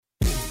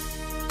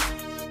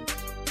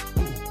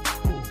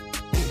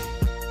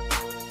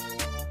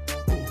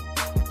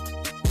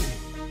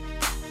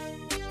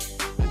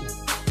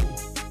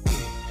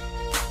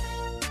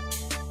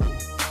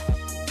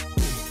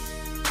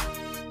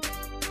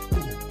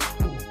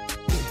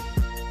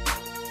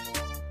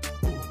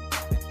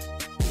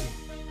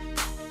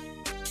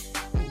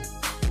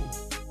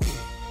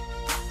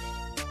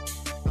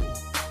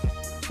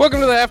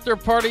Welcome to the after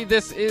party.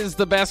 This is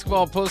the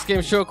basketball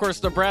postgame show. Of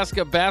course,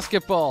 Nebraska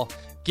basketball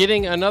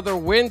getting another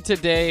win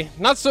today.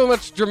 Not so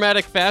much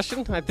dramatic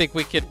fashion. I think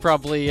we could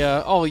probably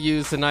all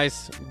use a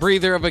nice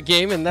breather of a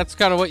game, and that's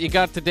kind of what you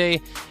got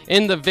today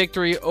in the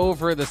victory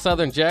over the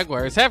Southern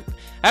Jaguars. Have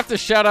to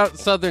shout out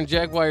Southern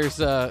Jaguars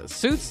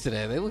suits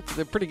today.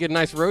 They're pretty good,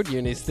 nice road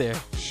unis there.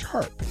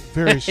 Sharp,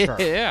 very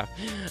sharp. Yeah,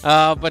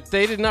 but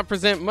they did not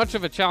present much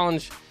of a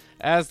challenge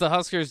as the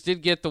Huskers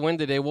did get the win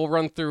today. We'll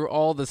run through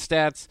all the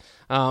stats.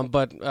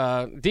 But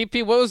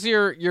DP, what was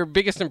your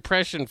biggest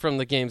impression from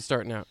the game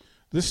starting out?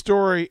 This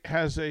story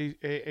has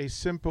a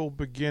simple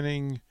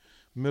beginning,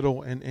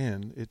 middle, and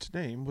end. Its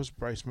name was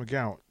Bryce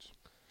McGowan's.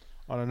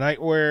 On a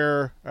night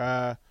where,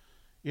 there's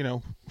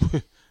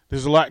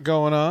a lot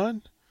going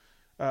on,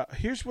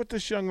 here's what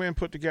this young man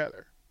put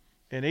together.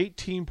 An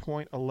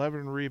 18-point,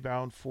 11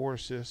 rebound, 4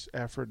 assists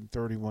effort in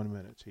 31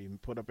 minutes. He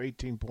put up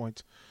 18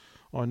 points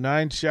on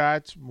 9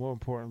 shots. More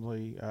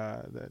importantly,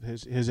 that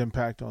his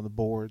impact on the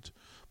boards,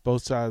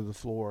 both sides of the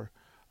floor,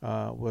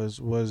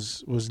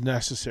 was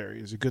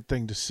necessary. It's a good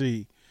thing to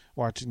see,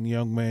 watching the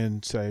young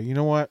man say, you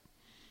know what,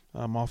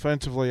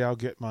 offensively I'll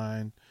get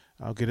mine.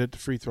 I'll get at the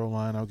free throw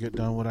line. I'll get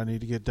done what I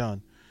need to get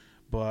done.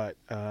 But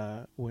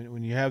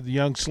when you have the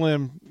young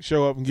Slim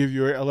show up and give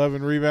you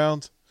 11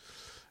 rebounds,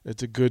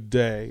 it's a good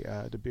day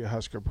to be a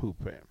Husker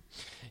hoop fan.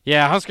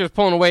 Yeah, Huskers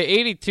pulling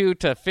away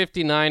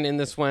 82-59 in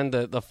this one,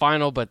 the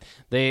final, but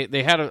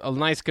they had a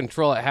nice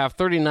control at half,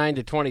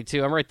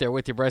 39-22. I'm right there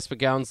with you. Bryce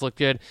McGowan's looked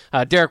good.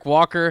 Derek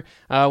Walker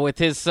with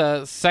his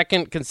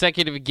second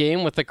consecutive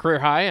game with a career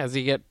high as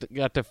he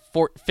got to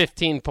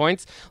 15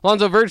 points.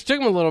 Lonzo Verge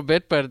took him a little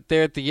bit, but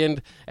there at the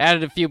end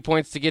added a few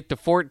points to get to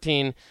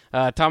 14.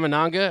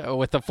 Tamananga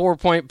with a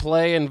 4-point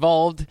play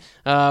involved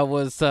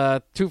was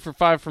 2 for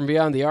 5 from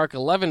beyond the arc,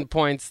 11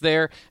 points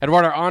there.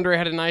 Eduardo Andre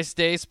had a nice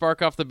day,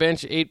 spark off the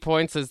bench, 8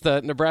 points as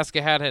the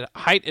Nebraska had a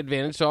height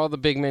advantage, so all the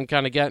big men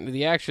kind of got into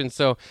the action.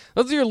 So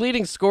those are your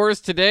leading scores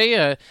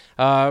today.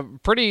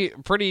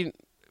 Pretty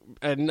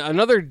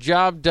another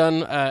job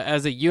done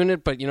as a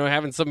unit, but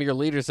having some of your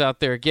leaders out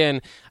there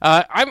again.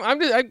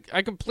 I'm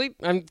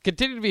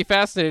continue to be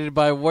fascinated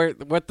by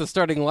what the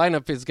starting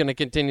lineup is going to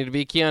continue to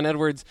be. Keon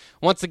Edwards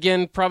once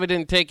again probably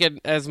didn't take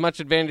as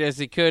much advantage as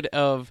he could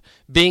of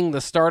being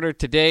the starter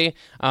today,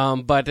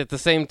 but at the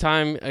same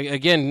time,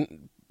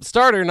 again,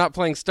 starter not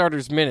playing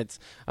starters minutes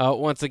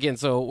once again,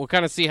 so we'll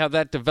kind of see how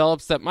that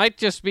develops. That might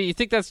just be, you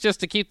think that's just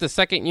to keep the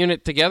second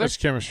unit together? That's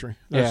chemistry.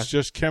 That's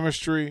just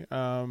chemistry.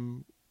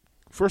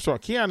 First of all,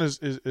 Keon is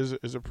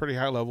a pretty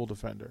high level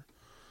defender.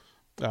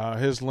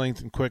 His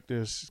length and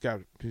quickness,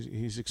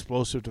 he's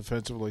explosive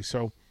defensively.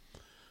 So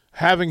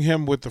having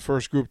him with the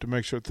first group to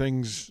make sure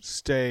things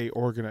stay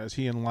organized,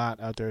 he and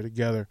Lott out there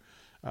together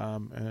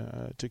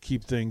to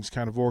keep things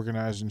kind of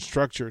organized and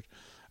structured.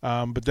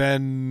 But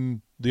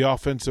then the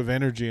offensive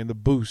energy and the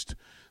boost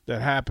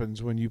that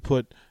happens when you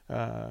put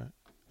the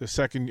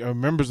second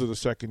members of the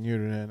second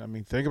unit in. I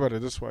mean, think about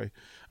it this way: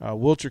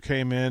 Wilcher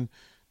came in,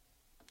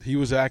 he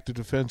was active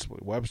defensively.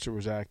 Webster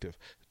was active.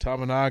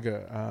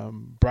 Tamananga,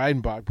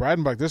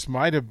 Breidenbach. This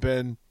might have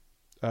been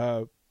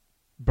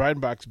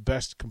Breidenbach's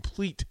best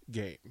complete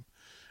game.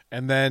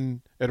 And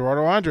then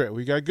Eduardo Andre.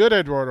 We got good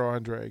Eduardo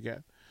Andre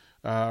again.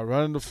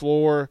 Running the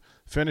floor,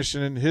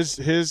 finishing in his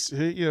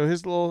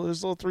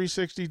little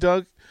 360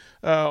 dunk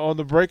on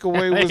the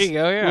breakaway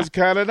was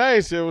kind of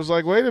nice. It was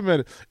like, wait a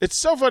minute.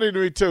 It's so funny to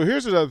me too.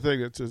 Here's another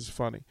thing that's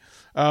funny.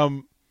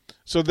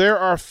 So there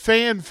are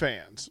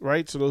fans,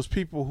 right? So those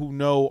people who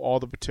know all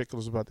the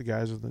particulars about the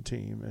guys on the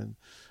team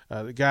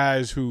and the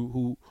guys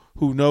who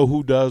know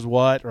who does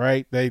what,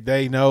 right?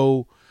 They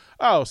know.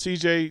 Oh,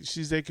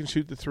 CJ can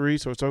shoot the three,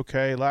 so it's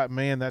okay.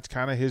 Man, that's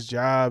kind of his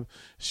job,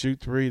 shoot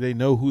three. They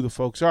know who the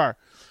folks are.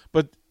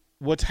 But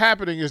what's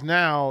happening is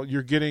now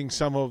you're getting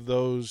some of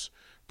those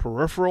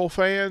peripheral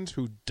fans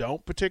who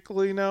don't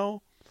particularly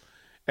know.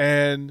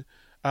 And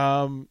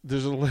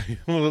there's a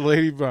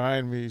lady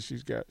behind me. She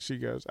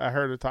goes, I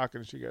heard her talking,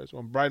 and she goes,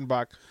 when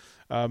Breidenbach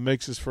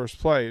makes his first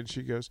play, and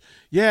she goes,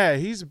 yeah,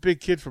 he's a big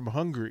kid from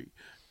Hungary.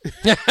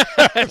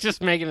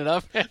 Just making it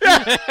up.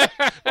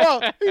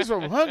 Well, he's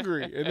from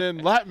Hungary, and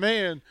then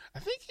Man, I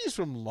think he's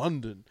from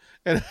London.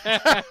 And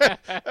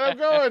I'm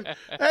going,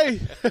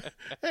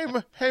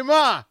 hey,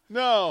 ma,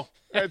 no,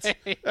 that's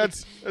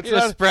You're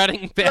not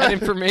spreading bad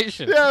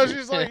information. Yeah,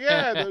 she's like,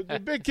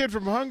 the big kid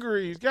from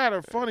Hungary, he's got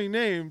a funny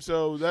name,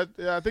 so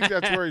I think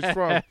that's where he's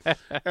from.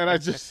 And I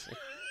just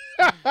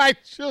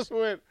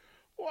went,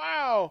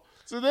 wow.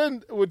 So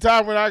then when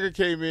Tom Winaga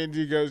came in,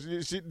 she goes,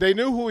 they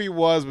knew who he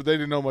was, but they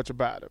didn't know much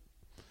about him,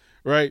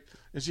 right?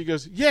 And she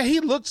goes, yeah, he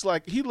looks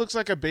like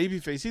a baby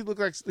face. He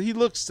looks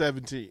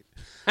 17.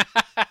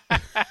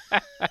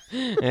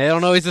 I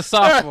don't know. He's a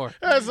sophomore.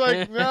 I was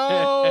like,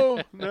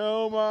 no,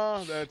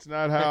 Ma, that's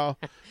not how.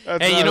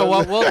 Hey, you know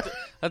what? Well,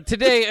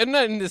 today,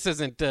 and this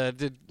isn't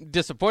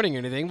disappointing or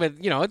anything, but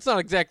it's not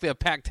exactly a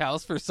packed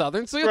house for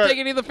Southern, so you'll take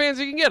any of the fans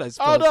you can get, I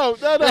suppose. Oh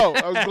no!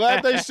 I was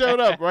glad they showed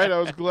up, right? I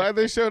was glad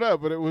they showed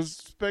up, but it was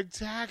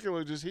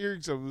spectacular just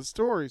hearing some of the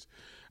stories.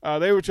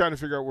 They were trying to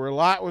figure out where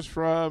Lot was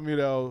from.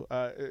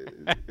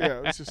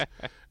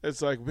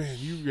 It's like, man,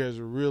 you guys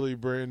are really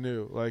brand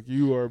new. Like,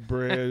 you are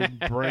brand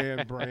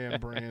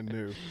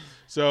new.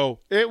 So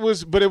it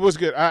was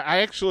good.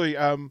 I actually,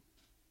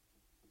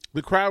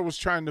 the crowd was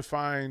trying to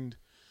find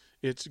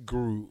its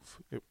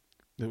groove. It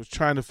was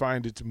trying to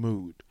find its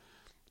mood,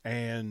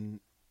 and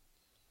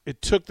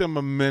it took them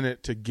a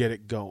minute to get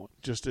it going,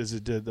 just as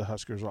it did the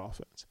Huskers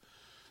offense.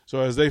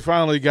 So as they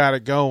finally got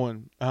it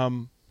going,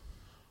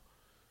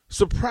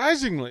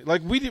 surprisingly,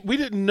 like we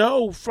didn't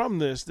know from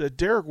this that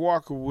Derek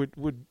Walker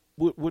would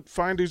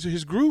find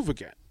his groove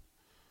again.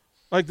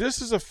 Like,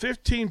 this is a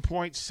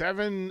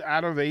 15.7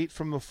 out of 8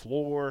 from the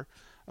floor,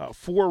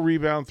 4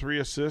 rebound, 3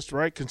 assists,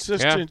 right?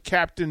 Consistent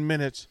captain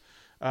minutes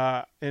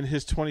in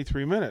his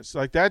 23 minutes.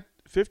 Like, that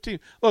 15.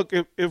 Look,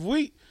 if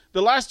we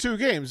the last 2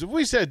 games, if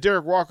we said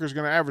Derek Walker is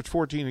going to average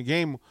 14 a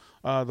game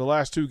the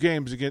last 2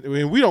 games against, I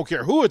mean, we don't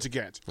care who it's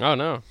against. Oh,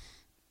 no.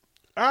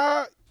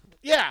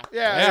 Yeah.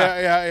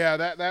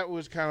 That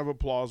was kind of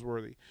applause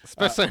worthy,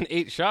 especially in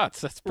 8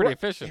 shots. That's pretty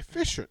efficient.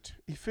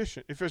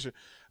 Efficient.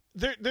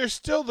 There's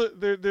still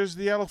there's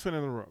the elephant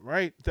in the room,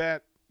 right?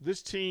 That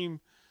this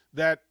team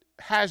that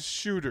has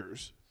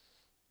shooters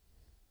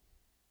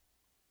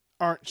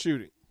aren't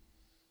shooting,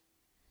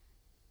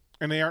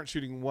 and they aren't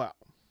shooting well.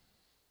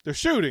 They're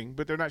shooting,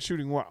 but they're not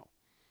shooting well.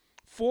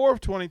 4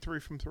 of 23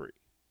 from 3.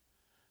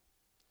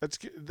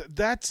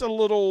 That's a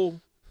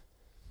little.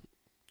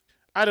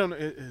 I don't know.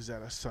 Is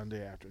that a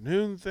Sunday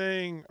afternoon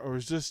thing, or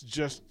is this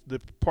just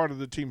the part of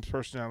the team's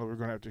personality we're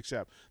going to have to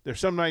accept? There's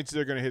some nights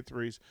they're going to hit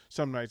threes,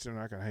 some nights they're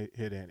not going to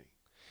hit any.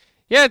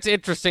 Yeah, it's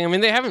interesting. I mean,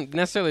 they haven't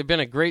necessarily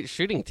been a great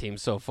shooting team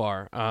so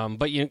far,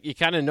 but you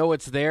kind of know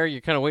it's there.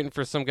 You're kind of waiting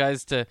for some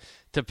guys to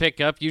pick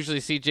up.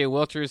 Usually C.J.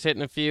 Wilcher's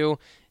hitting a few.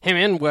 Him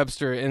and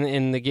Webster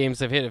in the games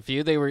have hit a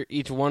few. They were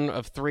each 1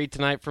 of 3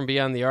 tonight from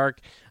beyond the arc,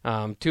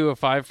 2 of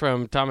 5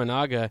 from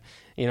Tamanaga.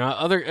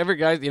 Other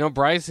guys,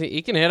 Bryce,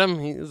 he can hit them.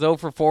 He's 0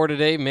 for 4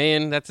 today.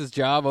 Man, that's his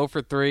job, 0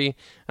 for 3.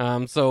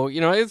 So,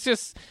 it's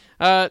just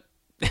I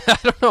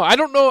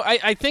don't know.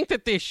 I think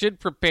that they should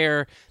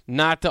prepare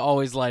not to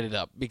always light it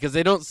up, because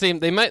they don't seem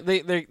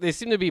they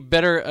seem to be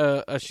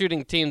better a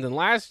shooting team than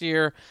last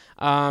year,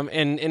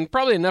 and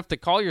probably enough to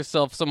call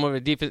yourself somewhat of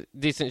a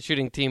decent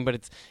shooting team,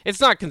 but it's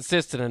not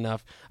consistent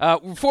enough.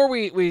 Before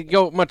we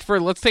go much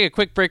further, let's take a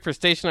quick break for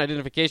station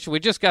identification. We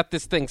just got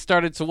this thing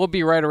started, so we'll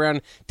be right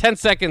around 10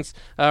 seconds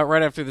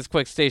right after this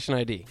quick station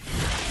ID.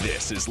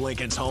 This is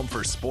Lincoln's home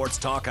for sports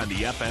talk on the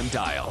FM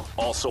dial.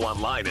 Also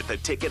online at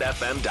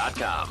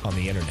theticketfm.com. On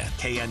the internet,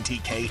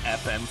 KNTK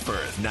FM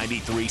Firth,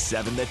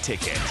 93.7 The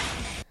Ticket.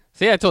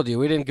 See, I told you,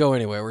 we didn't go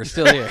anywhere. We're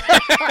still here.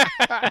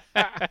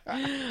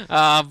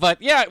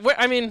 But, yeah,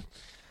 I mean,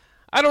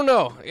 I don't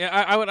know.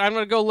 I'm going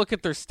to go look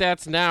at their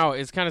stats now,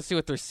 is kind of see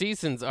what their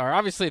seasons are.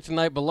 Obviously,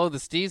 tonight below the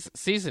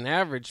season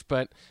average,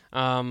 but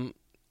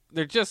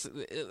they're just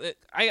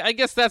I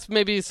guess that's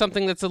maybe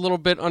something that's a little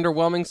bit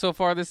underwhelming so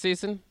far this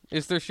season,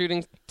 is their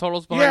shooting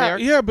totals behind the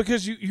arc. Yeah,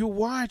 because you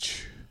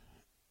watch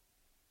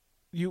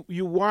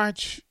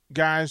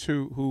guys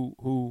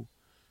who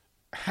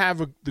have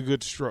the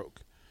good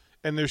stroke,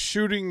 and they're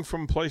shooting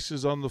from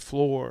places on the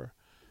floor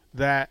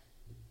that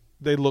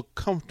they look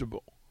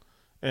comfortable.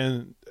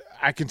 And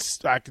I can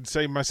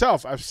say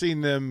myself, I've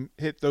seen them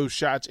hit those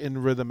shots in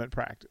rhythm at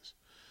practice.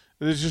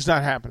 It's just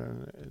not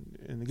happening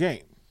in the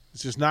game.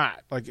 It's just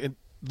not.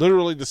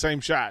 Literally the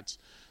same shots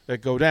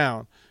that go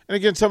down. And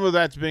again, some of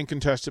that's being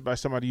contested by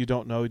somebody you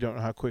don't know. You don't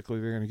know how quickly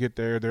they're going to get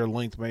there. Their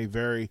length may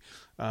vary,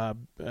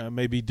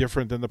 may be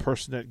different than the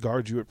person that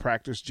guards you at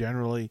practice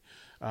generally.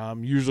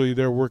 Usually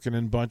they're working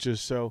in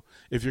bunches. So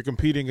if you're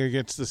competing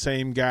against the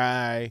same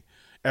guy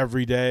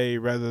every day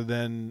rather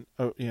than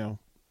a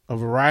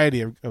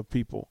variety of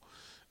people,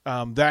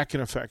 that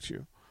can affect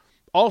you.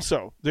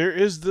 Also,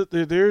 there's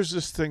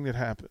this thing that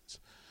happens.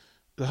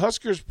 The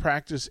Huskers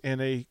practice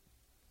in a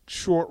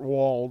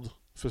short-walled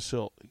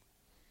facility,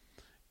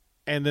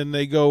 and then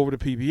they go over to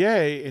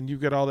PBA, and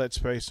you've got all that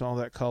space and all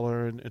that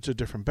color, and it's a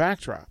different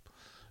backdrop.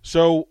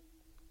 So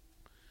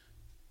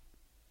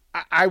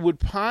I would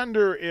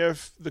ponder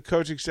if the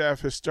coaching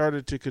staff has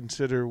started to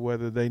consider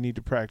whether they need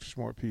to practice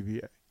more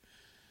PBA.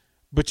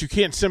 But you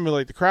can't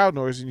simulate the crowd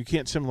noise, and you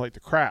can't simulate the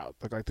crowd,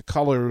 like the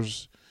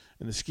colors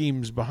and the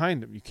schemes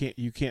behind them.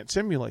 You can't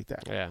simulate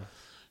that. Yeah.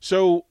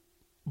 So,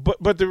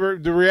 but the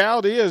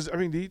reality is, I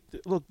mean,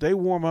 they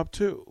warm up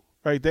too,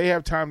 right? They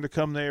have time to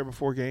come there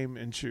before game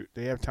and shoot.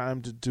 They have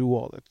time to do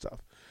all that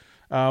stuff.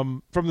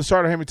 From the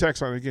Starter Hammy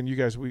text line, again, you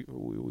guys, we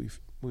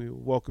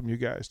welcome you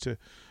guys to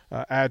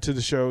add to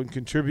the show and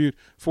contribute.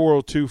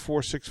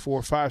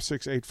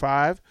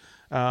 402-464-5685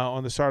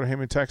 on the Starter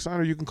Hammy text line,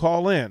 or you can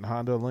call in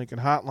Honda Lincoln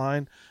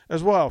hotline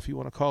as well if you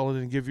want to call in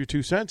and give your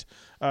 2 cents.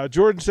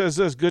 Jordan says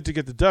this: good to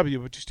get the W,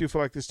 but you still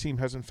feel like this team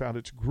hasn't found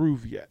its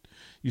groove yet.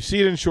 You see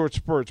it in short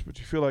spurts, but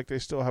you feel like they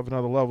still have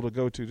another level to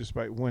go to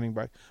despite winning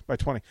by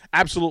 20.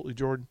 Absolutely,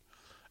 Jordan.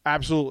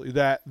 Absolutely.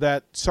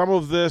 That some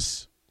of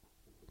this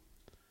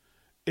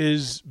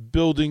is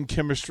building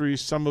chemistry.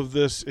 Some of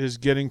this is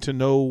getting to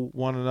know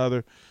one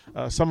another.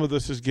 Some of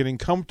this is getting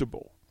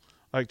comfortable,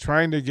 like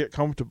trying to get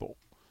comfortable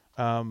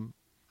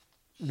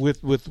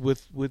with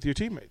your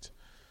teammates.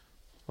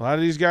 A lot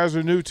of these guys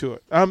are new to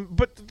it.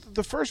 But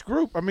the first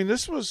group, I mean,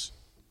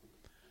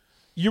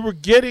 you were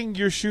getting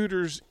your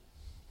shooters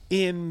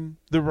in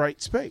the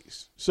right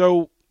space.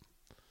 So,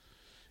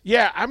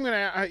 yeah,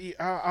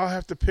 I'll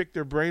have to pick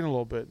their brain a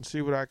little bit and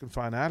see what I can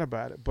find out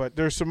about it. But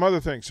there's some other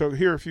things. So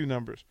here are a few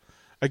numbers.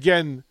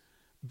 Again,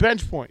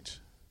 bench points,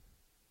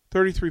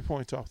 33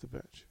 points off the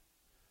bench.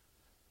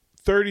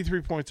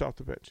 33 points off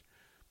the bench.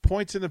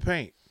 Points in the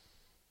paint,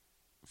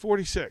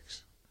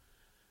 46.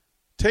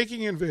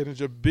 Taking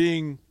advantage of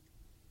being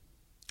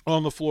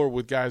on the floor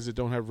with guys that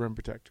don't have rim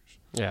protectors.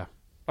 Yeah.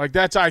 Like,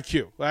 that's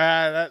IQ.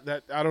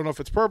 That I don't know if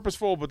it's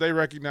purposeful, but they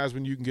recognize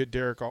when you can get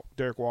Derek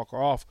Walker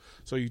off,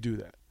 so you do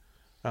that.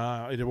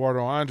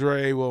 Eduardo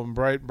Andre, William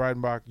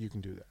Breidenbach, you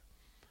can do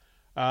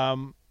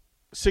that.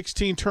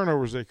 16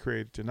 turnovers they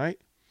created tonight.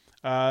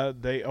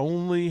 They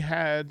only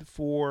had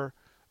 4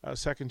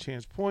 second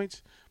chance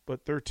points,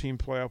 but 13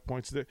 playoff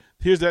points.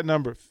 Here's that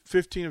number,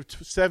 15 of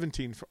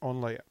 17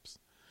 on layups.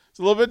 It's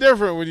a little bit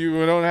different when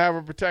you don't have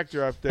a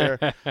protector up there.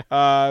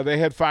 They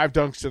had 5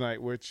 dunks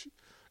tonight, which,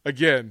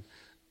 again,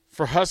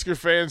 for Husker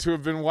fans who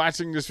have been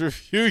watching this for a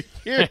few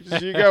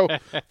years, you go,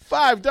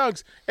 5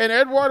 dunks. And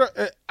Eduardo,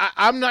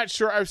 I'm not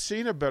sure I've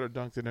seen a better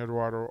dunk than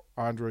Eduardo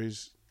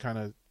Andre's kind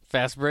of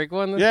fast break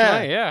one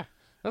tonight. Yeah.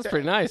 That's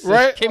pretty nice.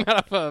 Right? It came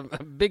out of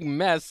a big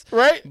mess.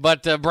 Right.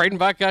 But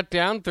Breidenbach got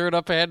down, threw it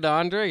up ahead to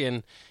Andre,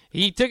 and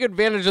he took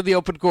advantage of the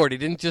open court. He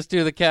didn't just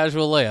do the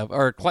casual layup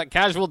or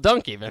casual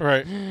dunk even.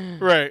 Right.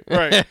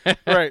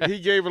 He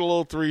gave it a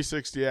little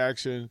 360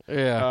 action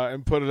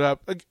and put it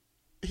up.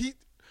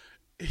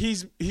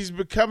 He's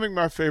becoming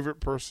my favorite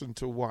person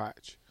to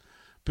watch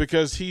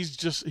because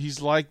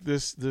he's like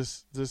this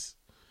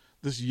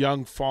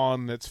young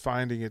fawn that's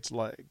finding its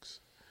legs.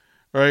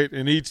 Right?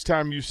 And each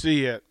time you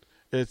see it,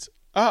 it's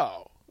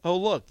oh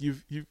look,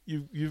 you've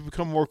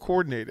become more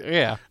coordinated.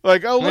 Yeah.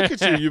 Like, oh, look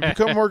at you, you've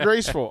become more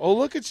graceful. Oh,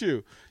 look at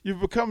you, you've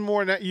become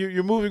more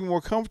you're moving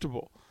more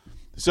comfortable.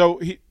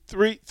 So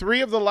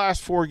three of the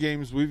last 4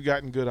 games we've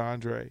gotten good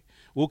Andre.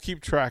 We'll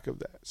keep track of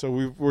that.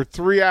 So we're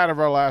 3 out of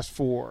our last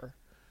 4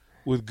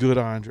 with good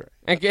Andre.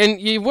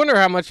 And you wonder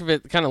how much of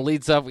it kind of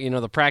leads up,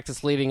 the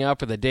practice leading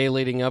up or the day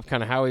leading up,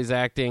 kind of how he's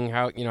acting,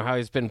 how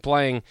he's been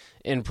playing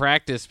in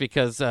practice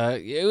because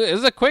it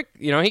was a quick,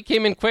 he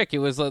came in quick. He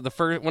was one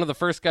of the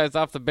first guys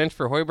off the bench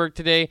for Hoiberg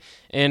today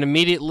and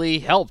immediately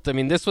helped. I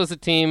mean, this was a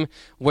team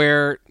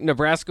where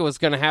Nebraska was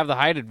going to have the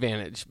height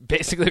advantage,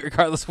 basically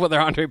regardless of whether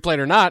Andre played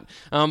or not.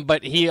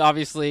 But he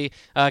obviously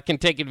can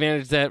take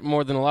advantage of that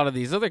more than a lot of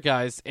these other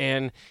guys.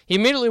 And he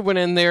immediately went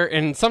in there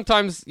and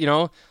sometimes,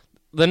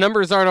 the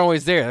numbers aren't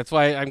always there. That's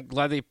why I'm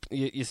glad that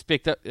you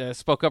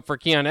spoke up for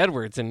Keon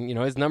Edwards. And,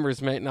 his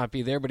numbers may not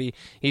be there, but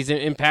he's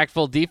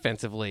impactful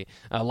defensively.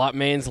 Lot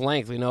Main's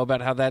length, we know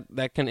about how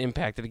that can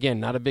impact it. Again,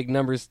 not a big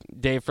numbers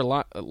day for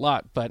a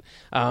lot, but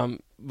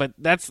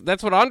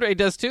that's what Andre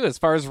does too as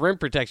far as rim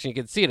protection. You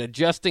can see it,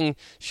 adjusting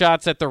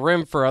shots at the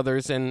rim for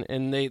others, and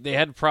they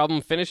had a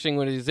problem finishing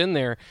when he was in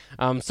there.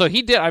 So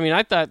he did. I mean,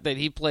 I thought that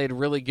he played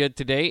really good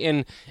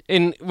today.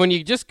 And when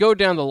you just go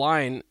down the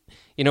line,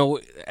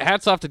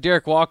 hats off to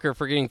Derek Walker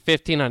for getting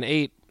 15 on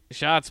 8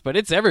 shots, but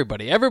it's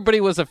everybody.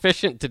 Everybody was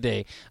efficient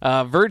today.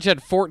 Verge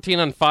had 14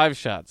 on 5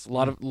 shots. A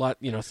lot,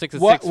 6 of 6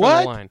 from the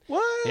line.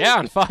 What? Yeah,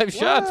 on 5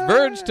 shots.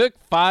 Verge took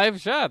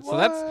 5 shots. So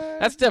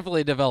that's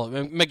definitely a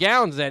development.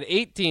 McGowan's had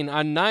 18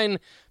 on 9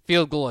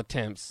 field goal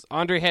attempts.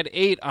 Andre had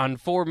 8 on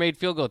 4 made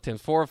field goal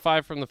attempts, 4 of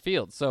 5 from the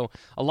field. So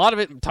a lot of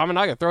it,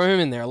 Tamanaga, throw him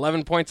in there,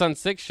 11 points on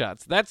 6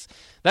 shots. That's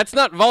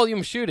not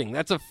volume shooting.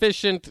 That's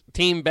efficient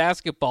team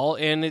basketball,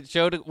 and it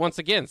showed it once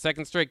again.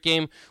 Second straight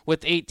game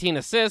with 18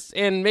 assists,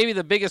 and maybe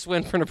the biggest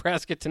win for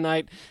Nebraska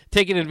tonight,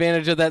 taking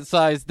advantage of that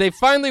size. They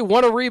finally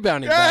won a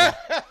rebounding battle.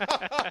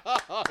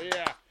 Oh,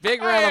 yeah.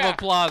 Big round of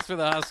applause for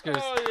the Huskers.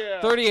 Oh,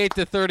 yeah.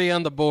 38-30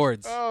 on the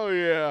boards. Oh,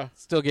 yeah.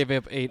 Still gave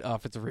up 8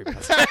 offensive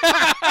rebounds.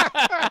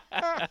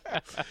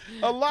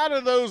 A lot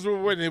of those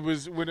were when they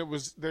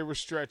were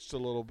stretched a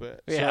little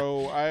bit. Yeah.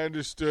 So I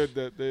understood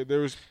that there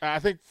was, I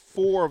think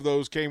 4 of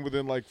those came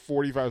within like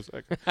 45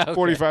 seconds. Okay.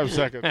 45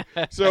 seconds.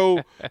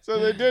 So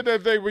they did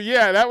that thing. But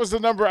yeah, that was the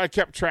number I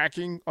kept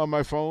tracking on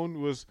my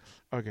phone was,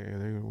 okay, are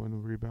they going to win the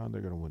rebound?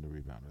 They're going to win the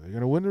rebound. Are they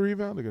going to win the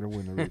rebound? They're going to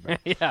win the rebound.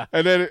 Yeah.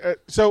 And then,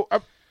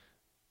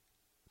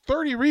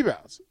 30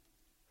 rebounds.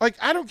 Like,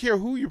 I don't care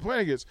who you're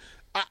playing against.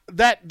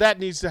 That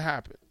needs to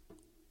happen.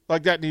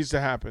 Like, that needs to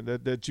happen,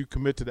 that you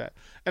commit to that.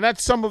 And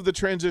that's some of the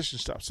transition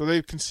stuff. So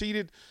they've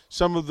conceded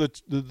some of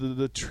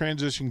the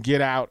transition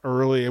get out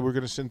early, and we're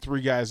going to send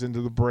 3 guys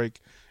into the break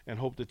and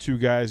hope that 2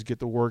 guys get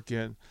the work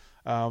in.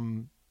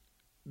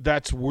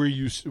 That's where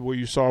you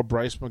saw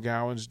Bryce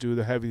McGowan's do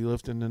the heavy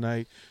lifting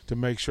tonight to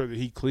make sure that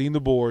he cleaned the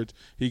boards,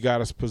 he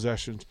got us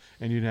possessions,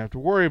 and you didn't have to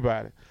worry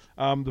about it.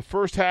 The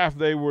first half,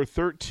 they were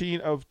 13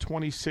 of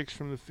 26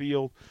 from the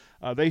field.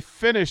 They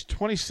finished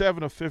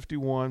 27 of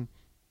 51.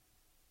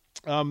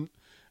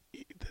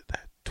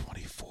 that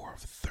 24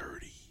 of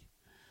 30.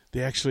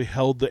 They actually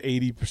held the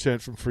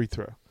 80% from free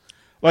throw.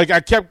 Like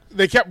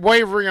they kept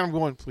wavering. I'm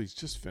going, please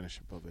just finish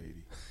above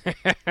 80.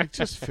 Like,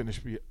 just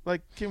finish me.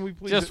 Like, can we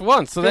please just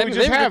once? So they've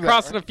been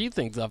crossing a few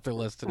things off their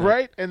list today,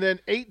 right? And then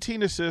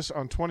 18 assists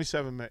on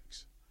 27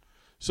 makes.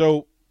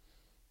 So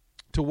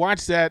to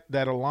watch that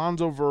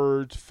Alonzo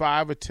Verge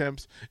 5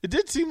 attempts, it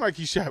did seem like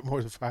he shot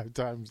more than 5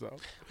 times though.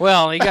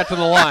 Well, he got to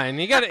the line.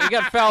 He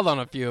got fouled on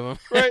a few of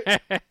them.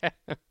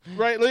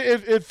 Right.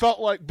 It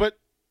felt like, but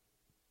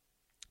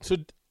so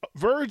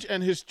Verge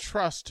and his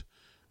trust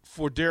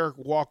for Derek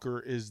Walker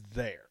is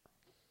there.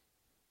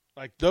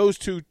 Like those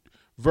two,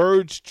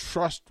 Verge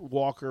trust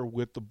Walker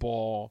with the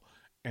ball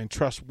and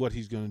trust what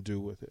he's going to do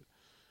with it.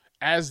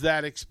 As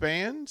that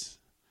expands,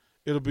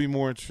 it'll be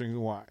more interesting to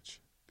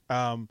watch.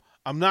 I'm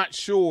not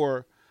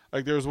sure.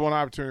 Like there was one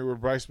opportunity where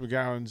Bryce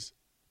McGowan's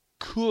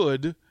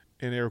could,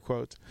 in air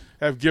quotes,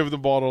 have given the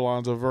ball to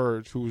Alonzo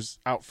Verge, who was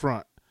out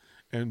front.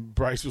 And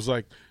Bryce was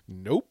like,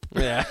 nope.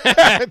 Yeah.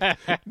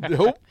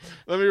 Nope.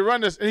 Let me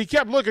run this. And he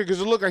kept looking because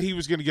it looked like he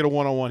was going to get a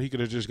one-on-one. He could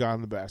have just gone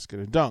in the basket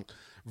and dunked.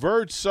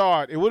 Verge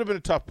saw it. It would have been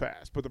a tough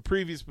pass. But the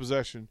previous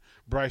possession,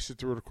 Bryce had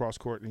threw it across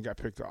court and he got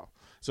picked off.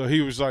 So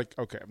he was like,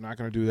 okay, I'm not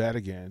going to do that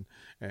again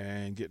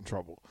and get in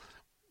trouble.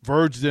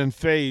 Verge then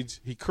fades.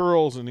 He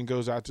curls and then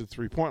goes out to the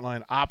three-point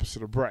line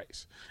opposite of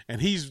Bryce. And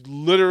he's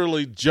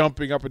literally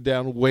jumping up and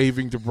down,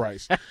 waving to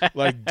Bryce.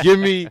 Like, give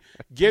me.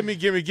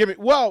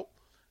 Well,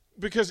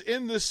 because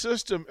in this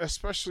system,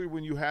 especially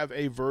when you have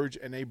a Verge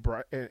and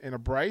a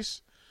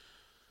Bryce,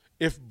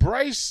 if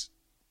Bryce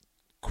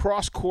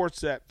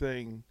cross-courts that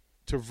thing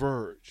to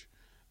Verge,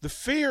 the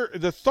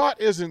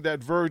thought isn't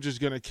that Verge is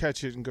going to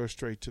catch it and go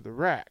straight to the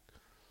rack.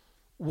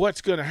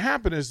 What's going to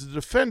happen is the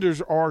defenders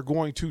are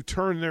going to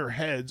turn their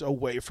heads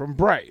away from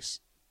Bryce.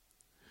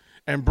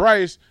 And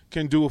Bryce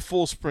can do a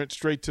full sprint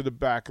straight to the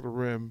back of the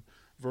rim.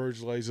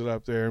 Verge lays it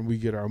up there, and we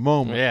get our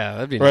moment. Yeah,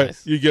 that'd be right?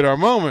 nice. You get our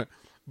moment.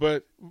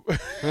 But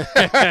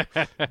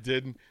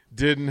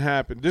didn't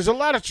happen. There's a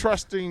lot of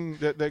trusting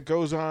that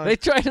goes on. They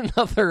tried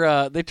another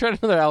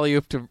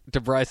alley-oop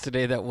to Bryce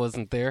today that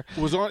wasn't there.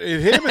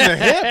 It hit him in the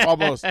hip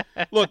almost.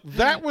 Look,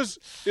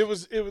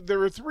 there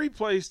were 3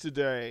 plays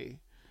today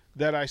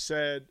that I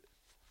said,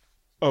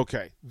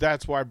 okay,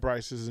 that's why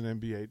Bryce is an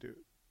NBA dude.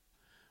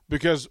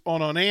 Because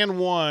on an and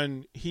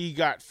one, he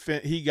got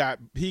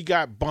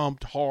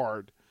bumped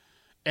hard,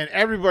 and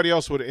everybody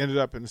else would have ended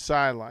up in the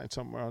sideline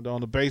somewhere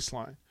on the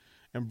baseline.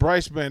 And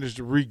Bryce managed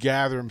to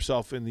regather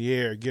himself in the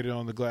air, get it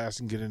on the glass,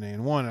 and get an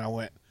and one. And I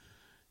went,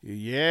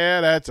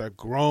 yeah, that's a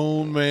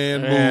grown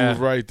man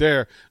move right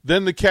there.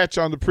 Then the catch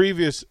on the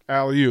previous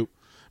alley-oop,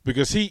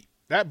 because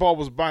that ball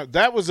was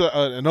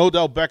an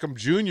Odell Beckham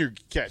Jr.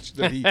 catch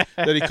that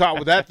he caught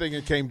with that thing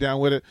and came down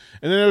with it.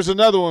 And then there was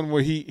another one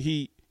where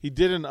he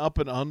did an up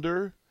and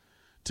under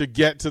to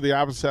get to the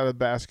opposite side of the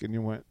basket, and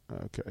you went,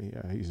 okay,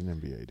 yeah, he's an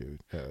NBA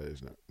dude.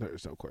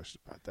 There's no question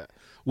about that.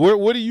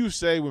 What do you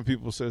say when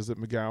people says that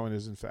McGowan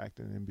is in fact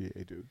an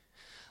NBA dude?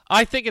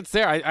 I think it's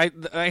there.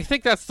 I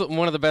think that's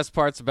one of the best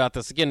parts about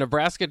this. Again,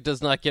 Nebraska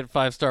does not get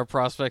 5-star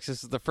prospects.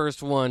 This is the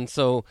first one,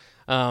 so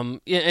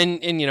and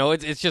you know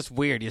it's just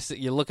weird.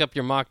 You look up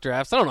your mock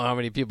drafts. I don't know how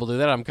many people do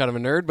that. I'm kind of a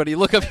nerd, but you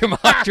look up your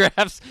mock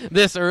drafts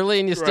this early,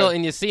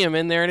 and you see him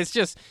in there, and it's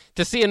just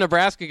to see a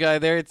Nebraska guy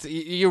there.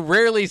 You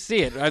rarely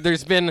see it.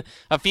 There's been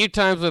a few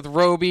times with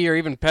Roby or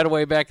even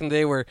Petaway back in the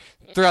day where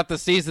throughout the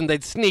season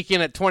they'd sneak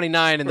in at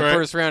 29 in the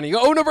first round. And you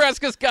go, oh,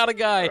 Nebraska's got a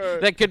guy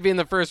that could be in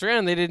the first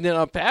round. They didn't end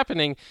up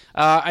happening.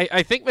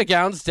 I think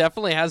McGowan's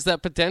definitely has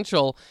that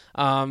potential,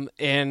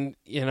 and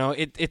you know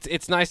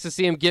it's nice to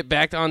see him get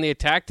back on the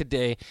attack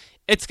today.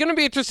 It's going to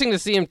be interesting to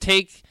see him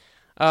take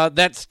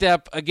that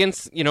step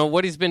against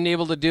what he's been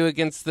able to do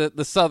against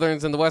the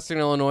Southerns and the Western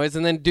Illinois,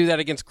 and then do that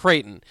against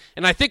Creighton.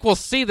 And I think we'll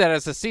see that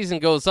as the season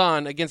goes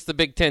on against the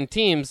Big Ten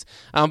teams,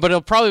 but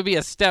it'll probably be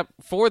a step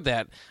for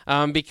that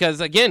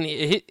because, again,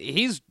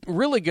 he's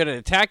really good at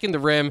attacking the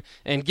rim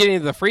and getting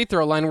to the free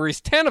throw line where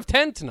he's 10 of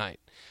 10 tonight.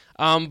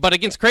 But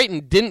against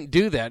Creighton, didn't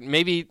do that.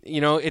 Maybe,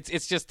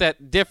 it's just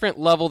that different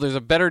level. There's a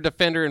better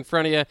defender in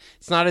front of you.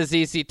 It's not as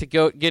easy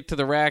to get to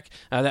the rack,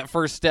 that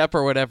first step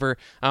or whatever.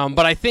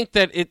 But I think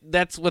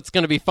that's what's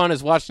going to be fun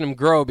is watching him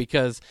grow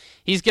because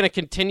he's going to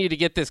continue to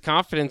get this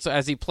confidence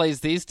as he plays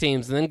these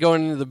teams. And then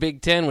going into the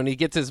Big Ten when he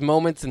gets his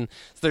moments, and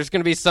so there's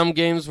going to be some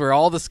games where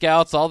all the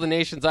scouts, all the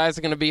nation's eyes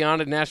are going to be on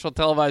a national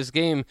televised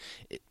game.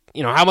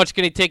 How much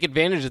can he take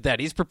advantage of that?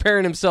 He's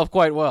preparing himself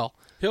quite well.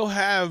 He'll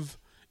have...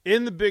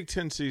 In the Big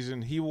Ten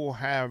season, he will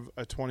have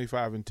a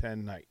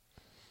 25-10 night.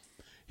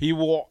 He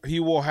will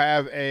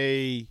have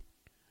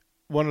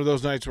one of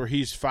those nights where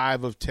he's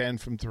 5 of 10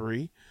 from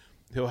 3.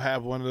 He'll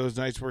have one of those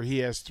nights where he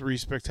has 3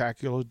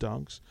 spectacular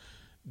dunks.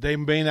 They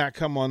may not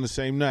come on the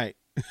same night.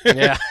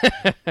 Yeah.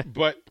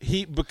 But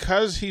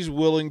because he's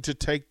willing to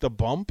take the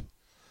bump,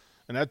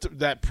 and that's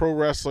that pro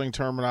wrestling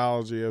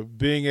terminology of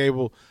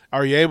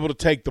are you able to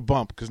take the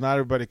bump? Because not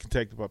everybody can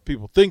take the bump.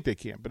 People think they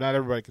can, but not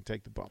everybody can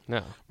take the bump.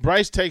 No.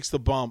 Bryce takes the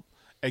bump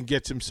and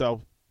gets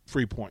himself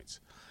free points.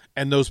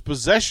 And those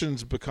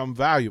possessions become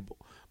valuable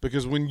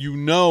because when you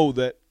know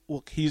that,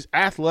 look, he's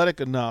athletic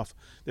enough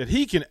that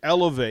he can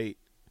elevate,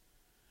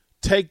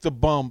 take the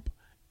bump,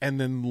 and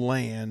then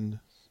land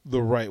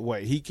the right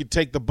way. He could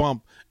take the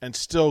bump and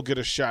still get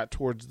a shot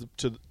towards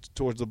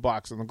the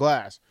box and the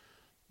glass.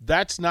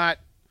 That's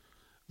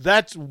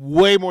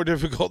way more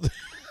difficult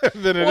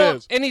than it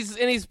is. And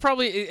he's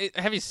probably,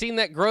 have you seen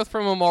that growth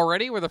from him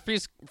already? Where the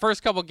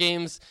first couple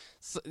games,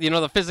 the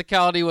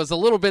physicality was a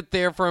little bit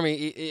there for him,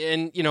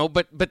 and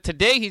but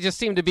today he just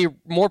seemed to be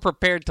more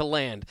prepared to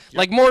land,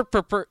 like more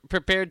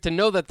prepared to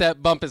know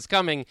that bump is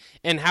coming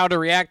and how to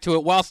react to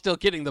it while still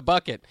getting the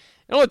bucket.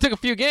 It only took a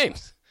few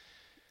games.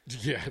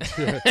 Yeah,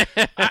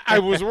 I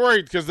was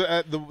worried because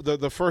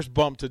the first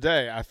bump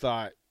today, I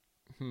thought,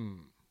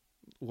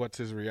 what's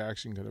his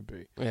reaction going to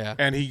be? Yeah,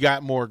 and he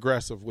got more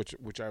aggressive,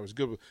 which I was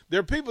good with.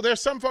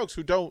 There's some folks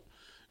who don't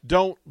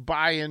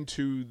buy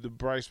into the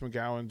Bryce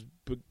McGowan's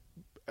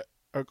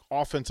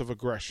offensive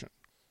aggression.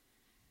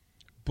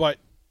 But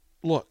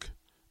look,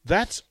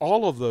 that's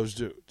all of those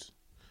dudes.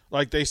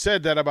 Like they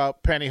said that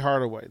about Penny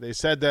Hardaway. They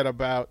said that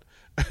about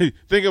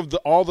think of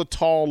all the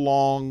tall,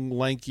 long,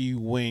 lanky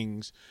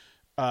wings.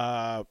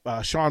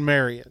 Sean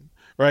Marion,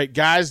 right?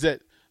 Guys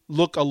that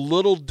look a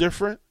little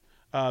different.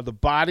 The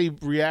body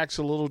reacts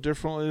a little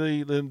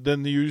differently than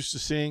they're used to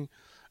seeing.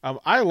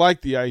 I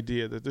like the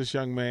idea that this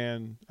young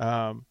man,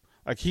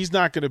 he's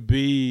not going to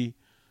be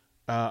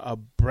a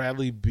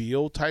Bradley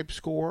Beal type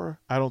scorer.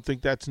 I don't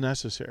think that's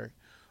necessary.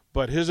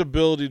 But his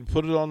ability to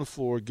put it on the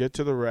floor, get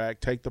to the rack,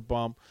 take the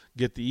bump,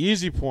 get the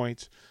easy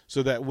points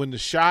so that when the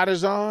shot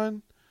is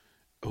on,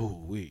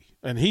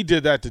 and he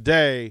did that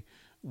today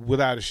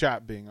without a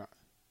shot being on.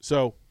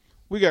 So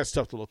we got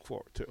stuff to look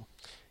forward to.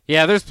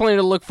 Yeah, there's plenty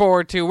to look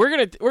forward to. We're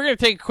gonna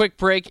take a quick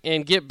break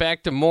and get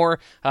back to more.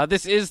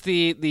 This is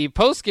the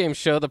post-game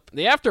show,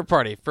 the after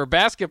party for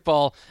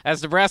basketball,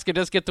 as Nebraska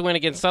does get the win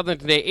against Southern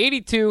today,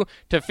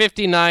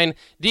 82-59.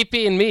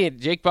 DP and me,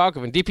 Jake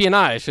Balkovin, DP and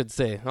I should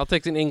say. I'll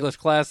take an English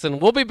class,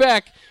 and we'll be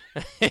back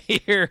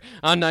here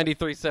on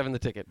 93.7 The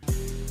Ticket.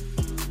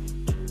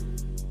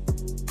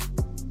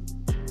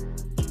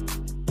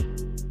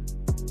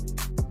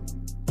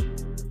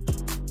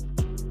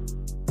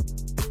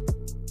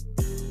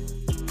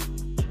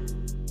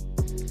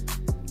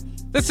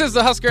 This is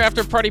the Husker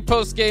After Party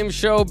post-game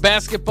show,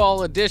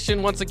 basketball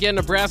edition. Once again,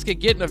 Nebraska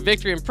getting a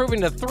victory,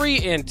 improving to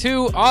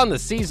 3-2 on the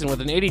season with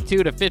an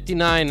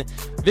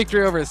 82-59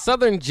 victory over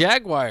Southern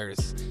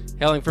Jaguars,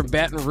 hailing from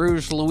Baton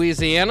Rouge,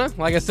 Louisiana.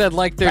 Like I said,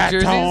 like their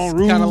jerseys,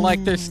 kind of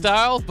like their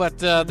style, but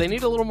they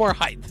need a little more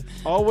height.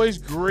 Always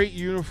great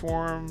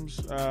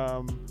uniforms.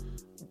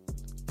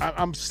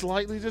 I'm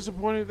slightly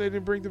disappointed they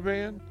didn't bring the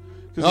band.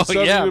 Because the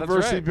Southern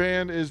University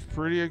band is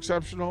pretty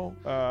exceptional,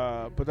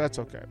 but that's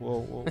okay.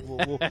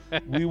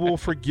 We will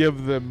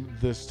forgive them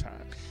this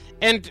time.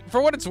 And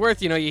for what it's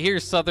worth, you hear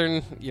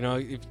Southern,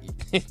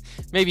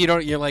 maybe you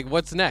don't, you're like,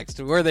 what's next?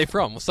 Where are they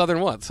from? Well,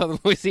 Southern what? Southern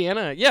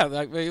Louisiana? Yeah,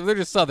 they're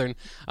just Southern.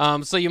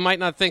 So you might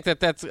not think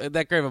that that's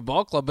that great of a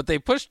ball club, but they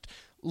pushed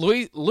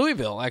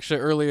Louisville actually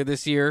earlier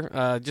this year,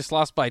 just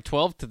lost by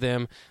 12 to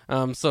them.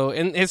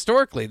 And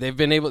historically they've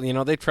been able,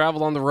 they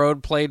traveled on the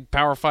road, played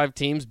Power 5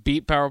 teams,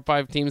 beat Power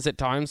 5 teams at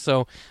times.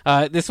 So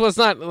this was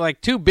not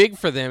like too big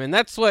for them, and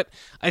that's what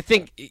I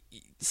think.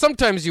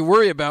 Sometimes you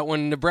worry about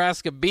when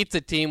Nebraska beats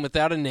a team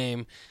without a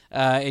name,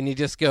 and you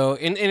just go,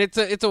 and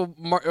it's a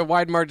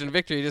wide margin of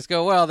victory. You just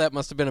go, well, that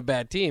must have been a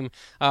bad team.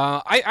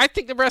 I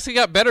think Nebraska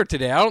got better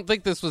today. I don't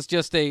think this was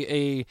just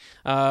a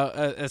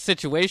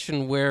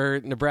situation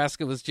where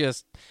Nebraska was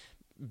just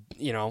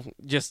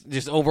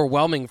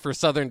overwhelming for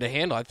Southern to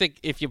handle. I think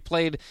if you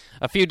played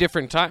a few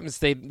different times,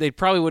 they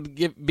probably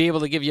would be able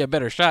to give you a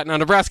better shot. Now,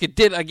 Nebraska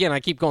did, again, I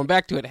keep going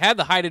back to it, had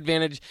the height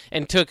advantage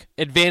and took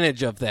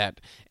advantage of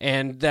that.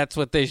 And that's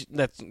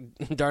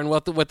darn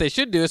well what they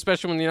should do,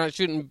 especially when you're not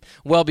shooting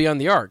well beyond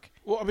the arc.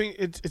 Well, I mean,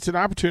 it's an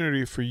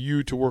opportunity for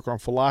you to work on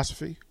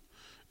philosophy.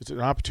 It's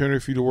an opportunity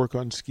for you to work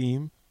on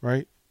scheme,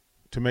 right?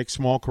 To make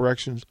small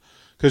corrections.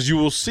 Because you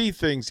will see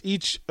things.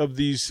 Each of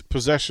these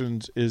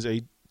possessions is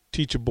a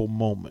teachable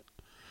moment.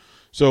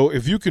 So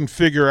if you can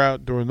figure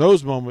out during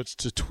those moments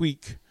to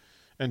tweak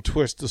and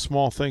twist the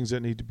small things that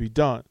need to be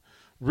done.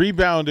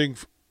 Rebounding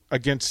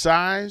against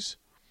size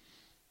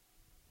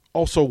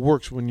also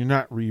works when you're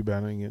not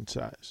rebounding against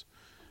size.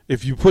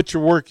 If you put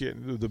your work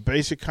in, the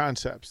basic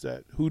concepts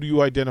that who do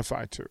you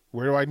identify to?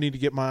 Where do I need to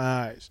get my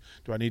eyes?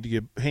 Do I need to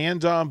get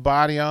hands on,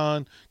 body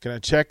on? Can I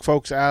check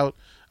folks out?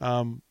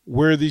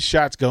 Where are these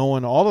shots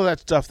going? All of that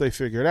stuff they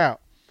figured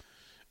out.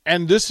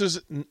 And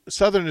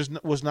Southern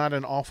was not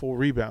an awful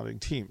rebounding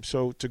team.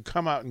 So to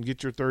come out and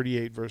get your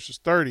 38 versus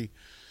 30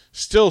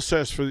 still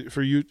says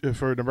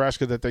for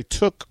Nebraska that they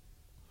took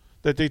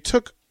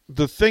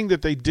the thing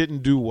that they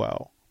didn't do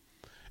well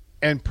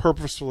and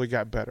purposefully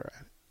got better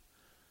at it.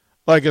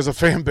 Like as a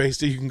fan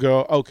base, you can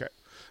go, okay,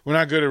 we're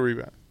not good at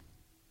rebounding.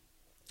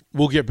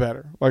 We'll get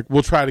better. Like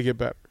we'll try to get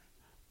better.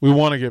 We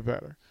want to get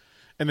better.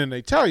 And then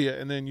they tell you,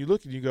 and then you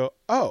look and you go,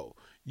 oh,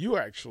 you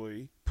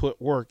actually put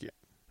work in.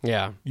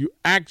 Yeah. You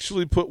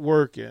actually put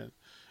work in.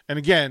 And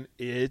again,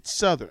 it's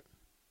Southern.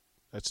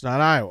 That's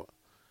not Iowa,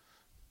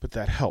 but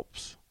that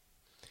helps.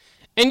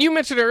 And you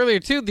mentioned earlier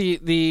too,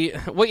 the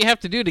what you have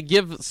to do to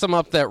give some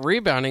up that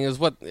rebounding is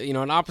what,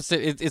 an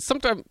opposite. It's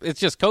sometimes it's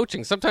just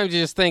coaching. Sometimes you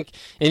just think,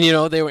 and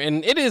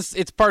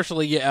it's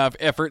partially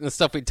effort and the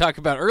stuff we talked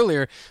about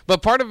earlier.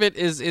 But part of it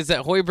is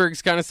that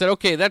Hoiberg's kind of said,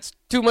 okay, that's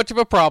too much of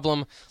a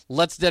problem.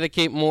 Let's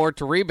dedicate more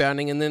to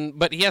rebounding,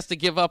 but he has to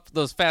give up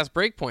those fast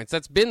break points.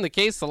 That's been the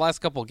case the last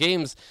couple of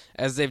games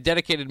as they've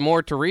dedicated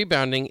more to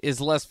rebounding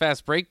is less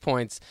fast break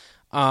points.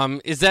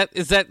 Is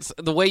that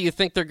the way you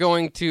think they're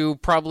going to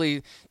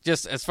probably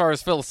just as far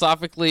as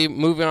philosophically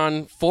moving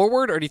on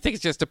forward, or do you think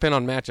it's just depend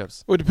on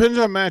matchups? Well, it depends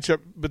on matchup,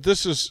 but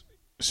this is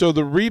so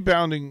the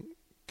rebounding,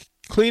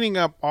 cleaning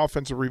up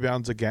offensive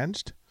rebounds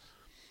against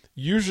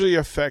usually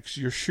affects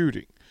your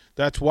shooting.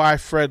 That's why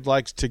Fred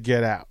likes to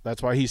get out.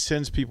 That's why he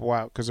sends people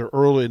out because they're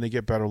early and they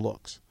get better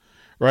looks,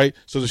 right?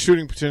 So the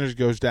shooting percentage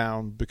goes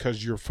down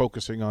because you're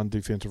focusing on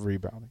defensive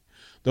rebounding.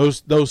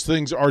 Those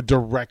things are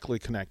directly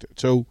connected.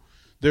 So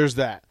there's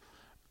that.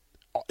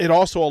 It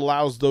also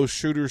allows those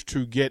shooters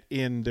to get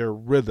in their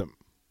rhythm,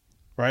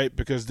 right?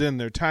 Because then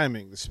their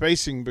timing, the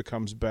spacing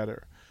becomes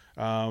better.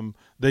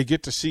 They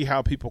get to see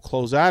how people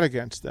close out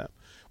against them.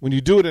 When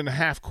you do it in a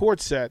half-court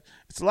set,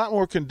 it's a lot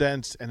more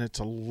condensed and it's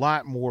a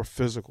lot more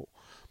physical.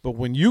 But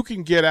when you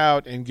can get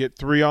out and get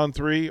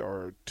 3-on-3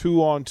 or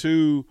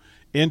 2-on-2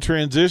 in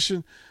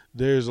transition,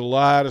 there's a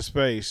lot of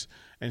space,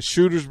 and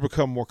shooters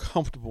become more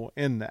comfortable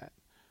in that.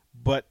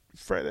 But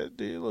Fred,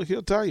 look,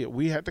 he'll tell you,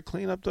 we had to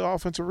clean up the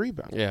offensive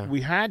rebound. Yeah.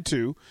 We had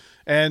to.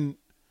 And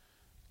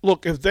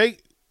look, if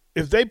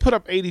they put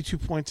up 82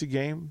 points a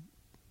game,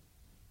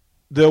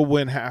 they'll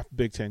win half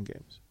Big Ten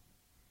games.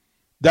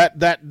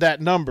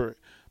 That number.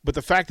 But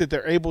the fact that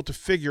they're able to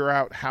figure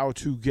out how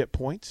to get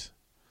points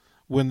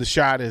when the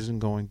shot isn't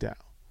going down,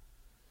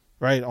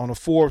 right? On a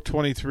 4 of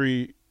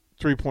 23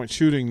 3-point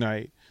shooting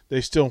night, they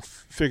still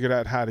figured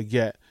out how to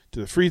get to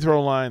the free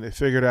throw line. They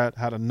figured out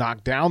how to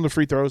knock down the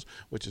free throws,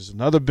 which is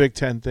another Big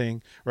Ten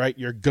thing, right?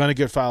 You're going to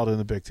get fouled in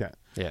the Big Ten.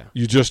 Yeah.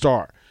 You just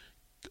are.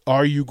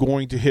 Are you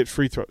going to hit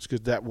free throws?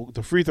 Because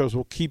the free throws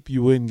will keep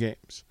you in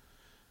games.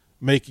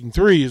 Making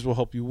threes will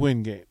help you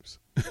win games.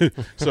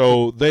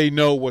 So they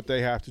know what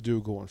they have to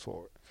do going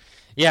forward.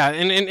 Yeah,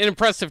 and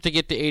impressive to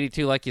get to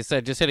 82, like you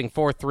said, just hitting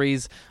 4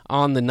 threes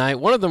on the night.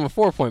 One of them a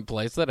 4-point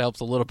play, so that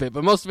helps a little bit.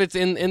 But most of it's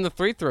in the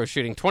free throw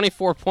shooting.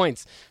 24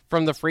 points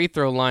from the free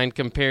throw line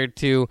compared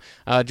to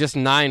just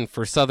 9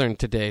 for Southern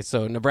today.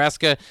 So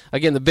Nebraska,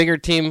 again, the bigger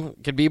team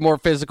can be more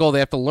physical. They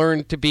have to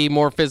learn to be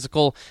more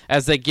physical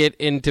as they get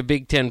into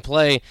Big Ten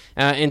play.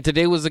 And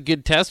today was a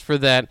good test for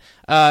that.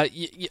 I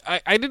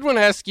did want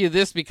to ask you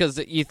this because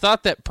you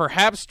thought that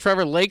perhaps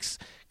Trevor Lakes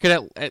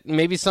could at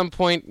maybe some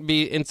point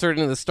be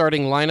inserted in the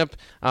starting lineup.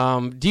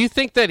 Do you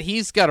think that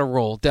he's got a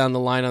role down the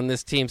line on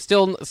this team?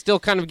 Still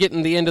kind of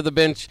getting the end of the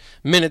bench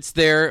minutes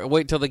there.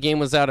 Wait till the game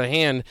was out of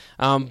hand.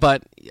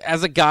 But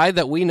as a guy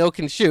that we know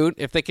can shoot,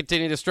 if they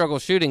continue to struggle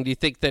shooting, do you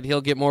think that he'll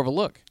get more of a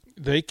look?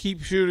 They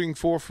keep shooting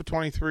 4 for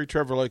 23.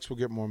 Trevor Lakes will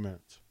get more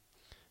minutes.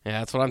 Yeah,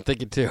 that's what I'm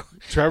thinking too.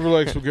 Trevor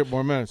Lakes will get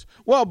more minutes.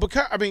 Well,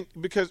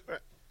 because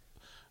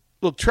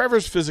look,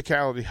 Trevor's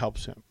physicality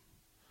helps him.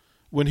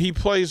 When he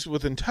plays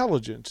with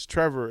intelligence,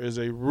 Trevor is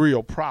a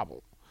real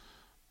problem.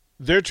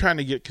 They're trying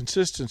to get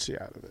consistency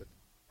out of it,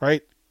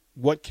 right?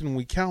 What can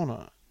we count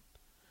on?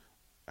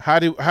 How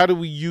do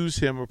we use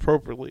him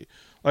appropriately?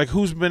 Like,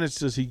 whose minutes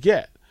does he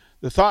get?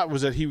 The thought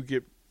was that he would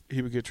get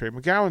Trey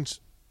McGowan's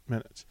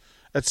minutes.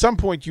 At some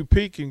point, you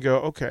peak and go,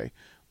 okay,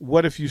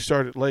 what if you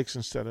started Lakes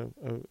instead of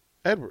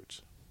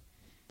Edwards?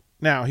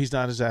 Now, he's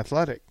not as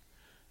athletic.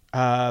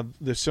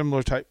 They're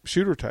similar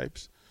shooter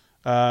types.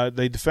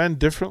 They defend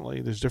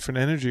differently. There's different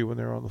energy when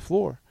they're on the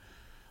floor.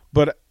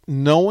 But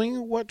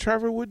knowing what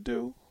Trevor would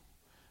do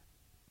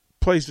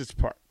plays its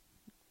part.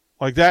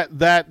 Like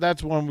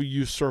that's when we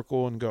use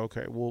circle and go,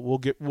 okay,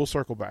 we'll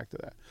circle back to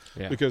that.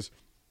 Yeah. Because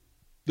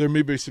there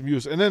may be some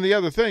use. And then the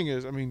other thing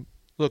is,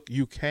 look,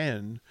 you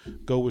can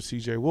go with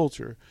CJ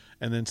Wilcher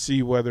and then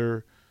see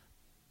whether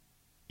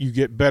you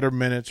get better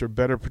minutes or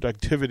better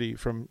productivity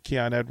from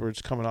Keon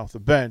Edwards coming off the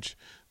bench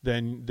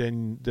than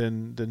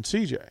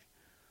CJ.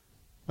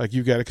 Like,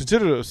 you've got to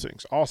consider those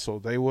things. Also,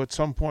 they will at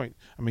some point.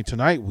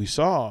 Tonight we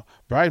saw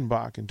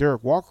Breidenbach and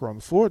Derek Walker on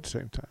the floor at the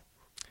same time.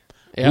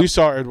 Yep. We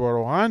saw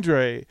Eduardo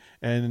Andre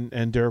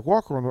and Derek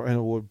Walker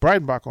and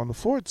Breidenbach on the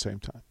floor at the same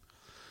time.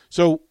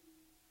 So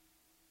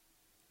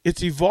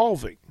it's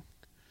evolving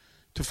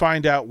to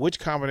find out which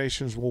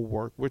combinations will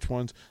work, which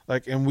ones.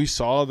 And we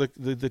saw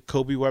the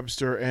Kobe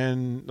Webster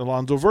and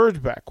Alonzo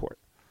Verge backcourt.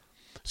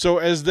 So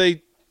as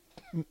they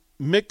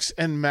mix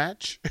and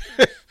match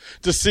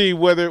to see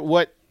whether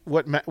what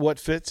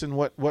fits and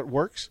what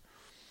works.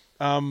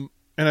 And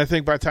I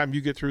think by the time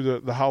you get through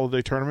the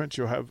holiday tournaments,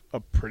 you'll have a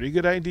pretty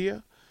good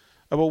idea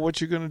about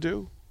what you're going to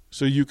do.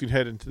 So you can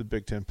head into the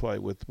Big Ten play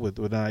with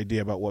an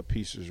idea about what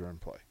pieces are in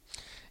play.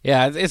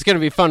 Yeah, it's going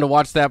to be fun to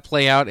watch that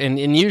play out. And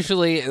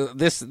usually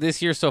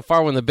this year so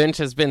far, when the bench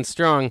has been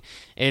strong,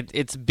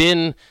 it's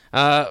been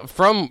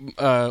from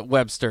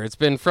Webster. It's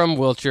been from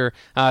Wilcher.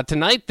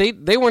 Tonight,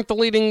 they weren't the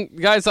leading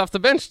guys off the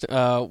bench.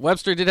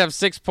 Webster did have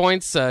 6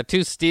 points,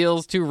 2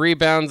 steals, 2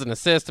 rebounds, and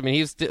assists. I mean,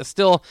 he's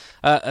still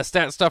a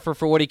stat stuffer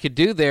for what he could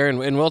do there. And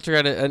Wilcher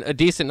had a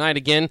decent night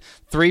again.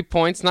 3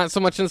 points, not so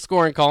much in the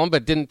scoring column,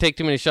 but didn't take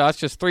too many shots.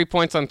 Just 3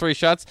 points on 3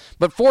 shots,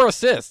 but 4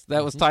 assists.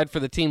 That was tied for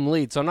the team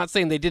lead. So I'm not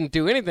saying they didn't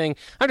do anything.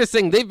 I'm just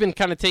saying they've been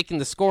kind of taking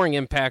the scoring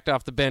impact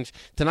off the bench.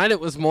 Tonight it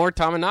was more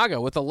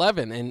Tamanaga with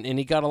 11, and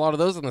he got a lot of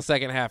those in the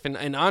second half,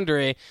 and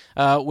Andre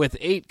with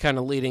 8 kind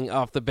of leading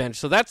off the bench.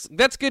 So that's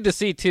good to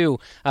see too.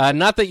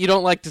 Not that you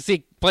don't like to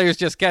see players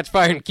just catch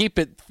fire and keep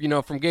it,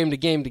 from game to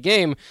game to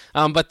game,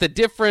 but the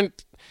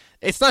different.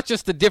 It's not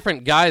just the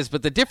different guys,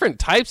 but the different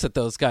types that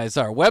those guys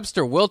are.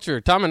 Webster,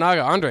 Wilcher,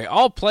 Tamanaga, Andre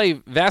all play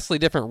vastly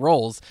different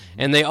roles,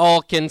 and they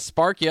all can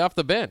spark you off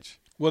the bench.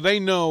 Well, they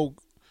know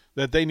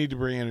that they need to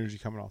bring energy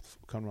coming off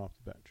the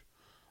bench.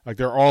 Like,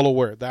 they're all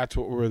aware that's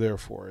what we're there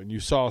for. And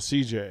you saw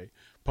CJ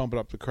pumping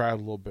up the crowd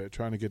a little bit,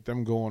 trying to get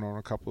them going on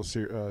a couple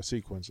of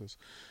sequences.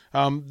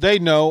 They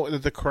know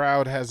that the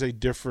crowd has a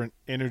different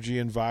energy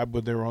and vibe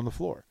when they're on the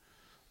floor.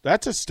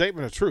 That's a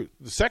statement of truth.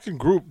 The second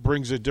group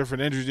brings a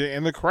different energy,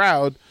 and the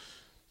crowd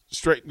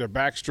their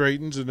back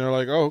straightens, and they're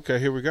like, oh, okay,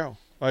 here we go.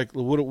 Like,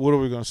 what are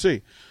we going to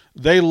see?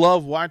 They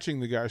love watching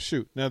the guys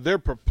shoot. Now, they're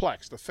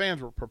perplexed. The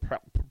fans were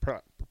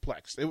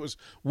perplexed. It was,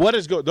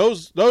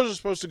 those are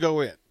supposed to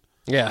go in.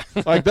 Yeah.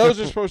 Like,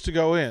 those are supposed to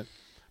go in.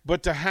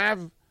 But to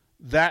have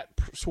that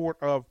sort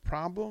of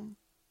problem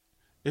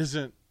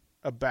isn't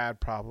a bad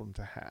problem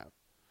to have.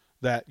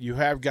 That you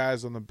have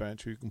guys on the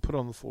bench who you can put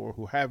on the floor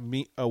who have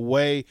a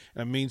way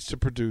and a means to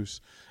produce,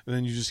 and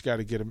then you just got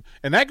to get them.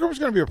 And that group is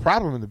going to be a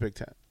problem in the Big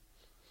Ten.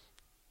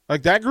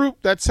 Like,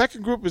 that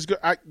second group is good.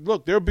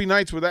 Look, there'll be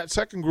nights where that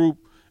second group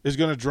is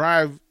going to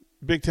drive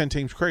Big Ten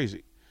teams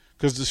crazy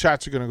because the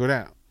shots are going to go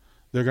down.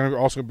 They're going to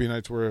also be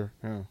nights where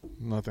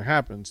nothing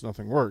happens,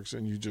 nothing works,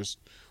 and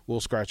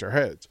we'll scratch our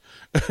heads.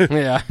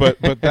 Yeah. but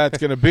that's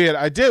going to be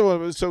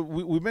it. So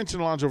we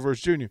mentioned Alonzo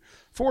Verge Jr.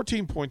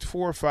 14 points,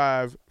 4 or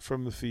 5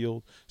 from the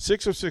field,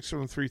 6 of 6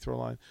 from the free throw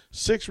line,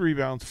 6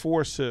 rebounds,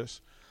 4 assists.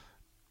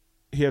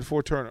 He had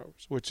 4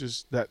 turnovers, which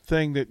is that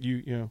thing that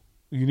you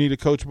need a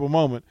coachable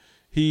moment.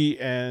 He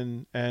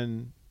and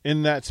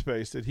in that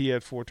space that he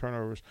had 4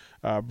 turnovers,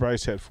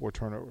 Bryce had 4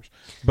 turnovers.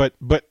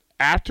 But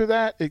after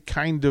that, it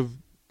kind of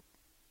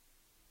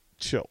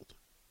chilled,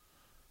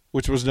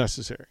 which was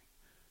necessary.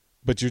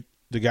 But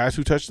the guys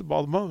who touch the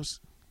ball the most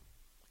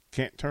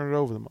can't turn it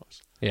over the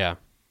most. Yeah.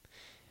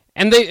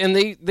 And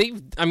they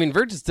I mean,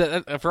 Verge is,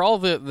 for all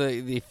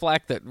the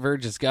flack that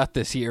Verge has got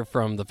this year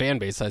from the fan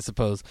base, I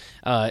suppose,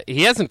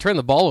 he hasn't turned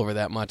the ball over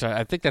that much.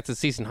 I think that's a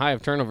season high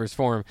of turnovers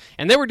for him.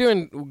 And they were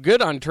doing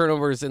good on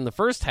turnovers in the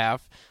first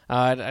half.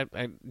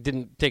 I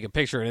didn't take a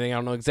picture or anything. I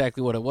don't know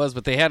exactly what it was,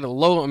 but they had a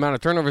low amount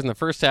of turnovers in the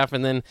first half,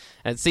 and then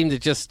it seemed to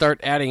just start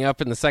adding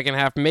up in the second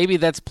half. Maybe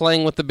that's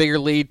playing with the bigger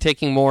lead,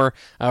 taking more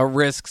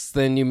risks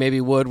than you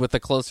maybe would with a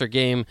closer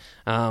game.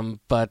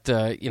 But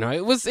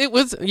it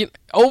was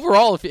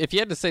overall, if you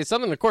had to say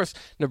something, of course,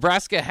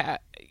 Nebraska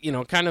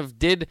kind of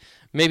did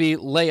maybe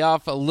lay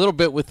off a little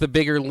bit with the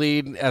bigger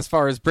lead as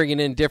far as bringing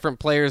in different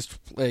players,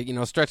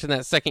 stretching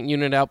that second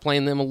unit out,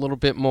 playing them a little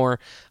bit more.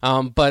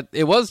 But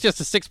it was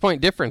just a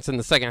 6-point difference in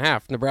the second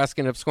half.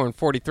 Nebraska ended up scoring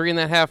 43 in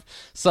that half,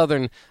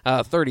 Southern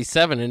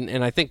 37,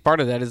 and I think part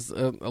of that is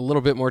a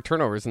little bit more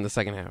turnovers in the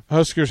second half.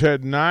 Huskers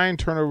had 9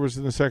 turnovers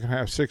in the second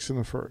half, 6 in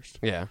the first.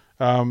 Yeah.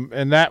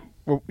 And that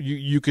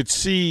you could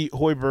see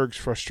Hoiberg's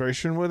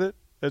frustration with it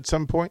at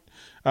some point,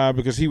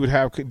 because he would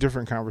have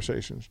different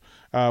conversations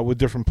with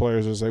different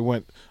players as they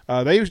went.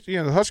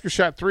 The Huskers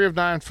shot 3 of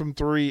 9 from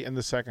 3 in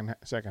the second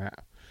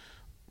half.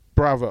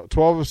 Bravo.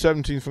 12 of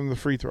 17 from the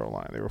free throw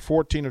line. They were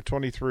 14 of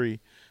 23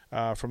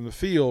 from the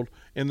field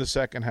in the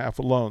second half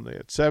alone. They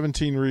had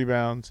 17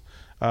 rebounds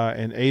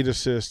and 8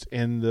 assists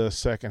in the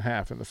second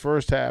half. In the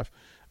first half,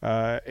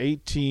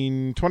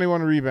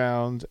 21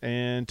 rebounds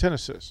and 10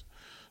 assists.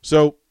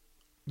 So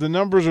the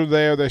numbers are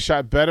there. They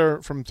shot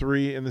better from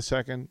 3 in the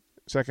second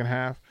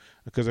half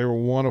because they were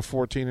 1 of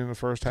 14 in the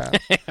first half.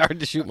 Hard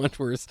to shoot much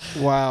worse.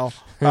 Wow.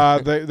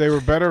 They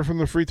were better from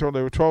the free throw.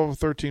 They were 12 of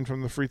 13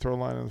 from the free throw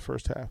line in the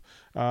first half,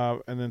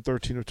 and then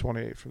 13 of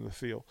 28 from the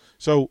field.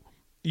 So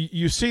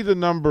you see the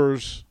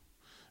numbers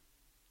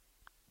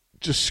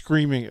just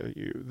screaming at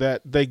you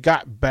that they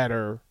got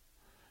better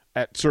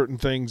at certain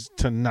things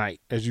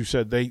tonight. As you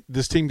said,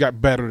 this team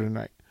got better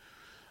tonight.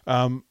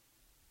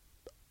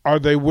 Are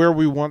they where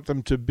we want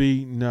them to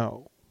be?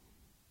 No.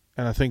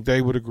 And I think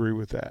they would agree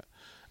with that.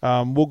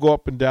 We'll go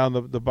up and down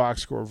the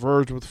box score.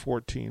 Verge with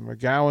 14.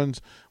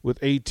 McGowan's with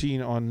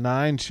 18 on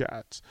 9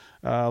 shots.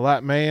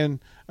 Lat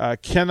Mayen,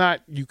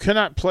 you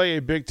cannot play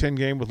a Big Ten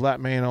game with Lat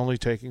Mayen only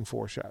taking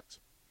 4 shots.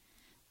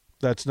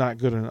 That's not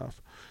good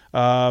enough.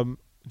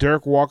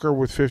 Derek Walker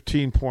with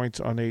 15 points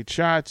on 8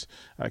 shots.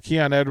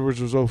 Keon Edwards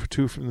was 0 for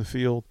 2 from the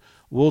field.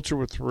 Wilcher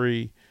with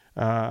 3.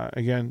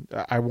 Again,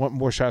 I want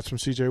more shots from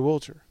C.J.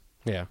 Wilcher.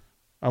 Yeah,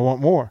 I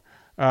want more.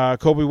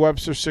 Kobe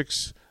Webster,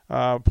 6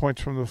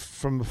 points from the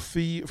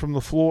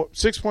floor.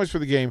 6 points for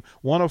the game.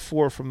 1 of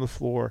 4 from the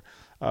floor.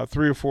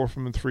 3 or 4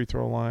 from the free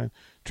throw line.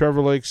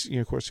 Trevor Lakes,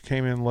 of course,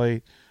 came in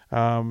late.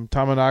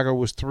 Tamanaga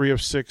was 3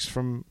 of 6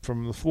 from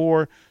the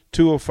floor.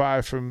 2 of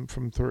 5 from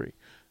 3.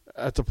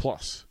 That's a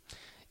plus.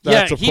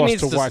 That's a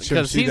plus to watch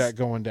him see that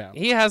going down.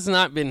 He has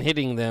not been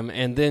hitting them,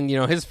 and then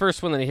his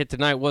first one that he hit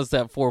tonight was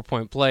that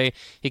 4-point play.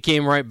 He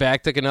came right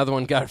back, took another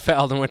one, got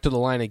fouled, and went to the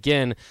line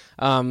again.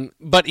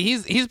 But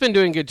he's been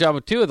doing a good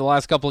job too. The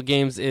last couple of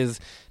games is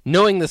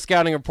knowing the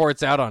scouting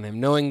reports out on him,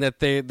 knowing that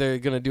they're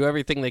going to do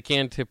everything they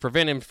can to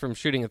prevent him from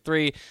shooting a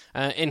 3,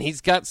 and he's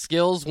got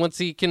skills once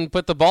he can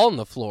put the ball on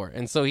the floor.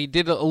 And so he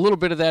did a little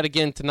bit of that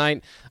again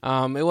tonight.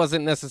 It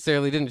wasn't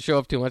necessarily, didn't show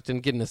up too much,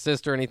 didn't get an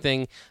assist or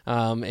anything,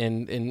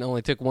 and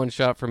only took one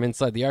shot from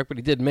inside the arc, but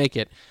he did make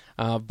it.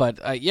 I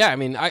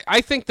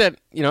think that,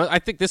 I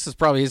think this is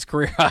probably his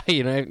career high.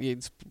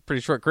 It's a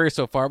pretty short career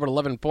so far, but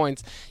 11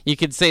 points. You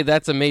could say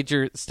that's a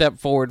major step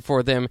forward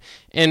for them.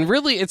 And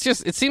really, it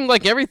seemed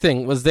like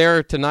everything was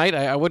there tonight.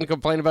 I wouldn't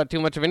complain about too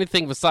much of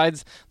anything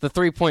besides the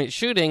 3-point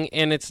shooting,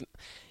 and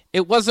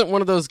it wasn't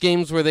one of those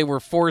games where they were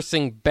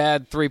forcing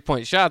bad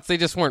 3-point shots. They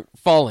just weren't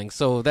falling.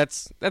 So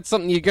that's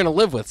something you're going to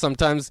live with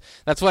sometimes.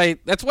 That's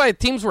why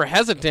teams were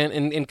hesitant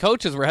and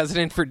coaches were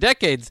hesitant for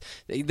decades.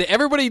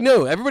 Everybody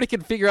knew. Everybody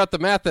could figure out the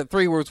math that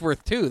 3 was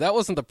worth 2. That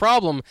wasn't the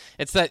problem.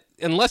 It's that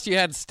unless you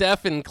had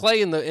Steph and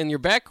Clay in your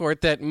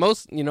backcourt, that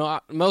most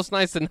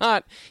nights than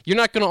not, you're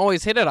not going to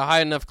always hit at a high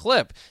enough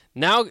clip.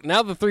 Now the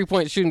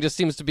 3-point shooting just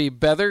seems to be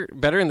better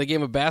in the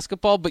game of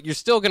basketball, but you're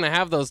still going to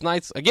have those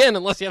nights, again,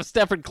 unless you have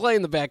Steph and Clay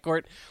in the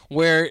backcourt,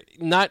 where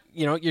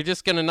you're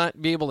just going to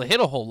not be able to hit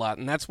a whole lot.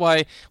 And that's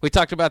why we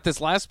talked about this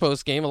last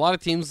post game. A lot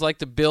of teams like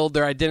to build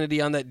their identity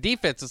on that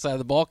defensive side of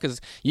the ball because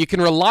you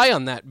can rely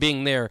on that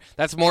being there.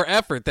 That's more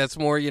effort. That's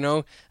more,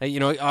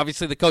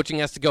 obviously the coaching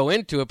has to go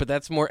into it, but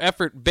that's more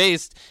effort-based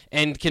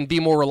and can be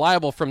more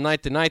reliable from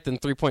night to night than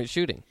 3-point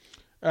shooting.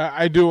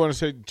 I do want to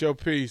say, Joe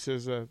P.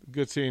 says,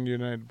 good seeing you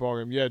tonight at the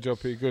ballgame. Yeah, Joe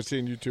P., good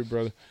seeing you too,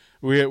 brother.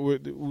 We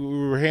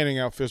were handing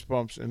out fist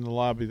bumps in the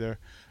lobby there.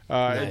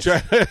 Nice.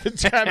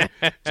 trying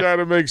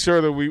to make sure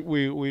that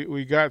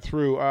we got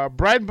through.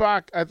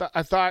 Breidenbach,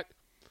 I thought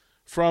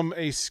from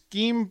a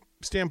scheme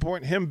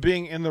standpoint, him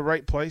being in the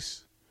right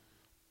place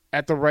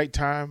at the right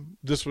time,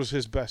 this was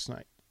his best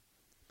night.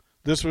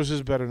 This was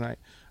his better night.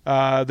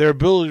 Their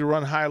ability to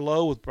run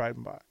high-low with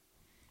Breidenbach,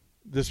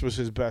 this was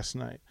his best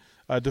night.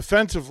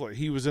 Defensively,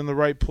 he was in the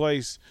right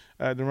place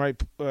at the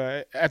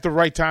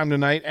right time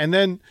tonight, and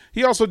then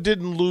he also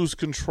didn't lose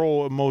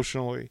control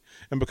emotionally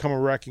and become a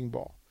wrecking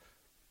ball.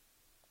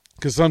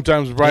 Because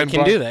sometimes Brian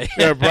can do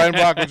that. Brian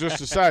Bock will just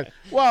decide.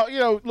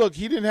 Well, look,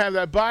 he didn't have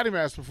that body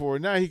mass before.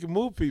 Now he can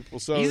move people.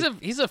 So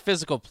he's a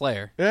physical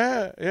player.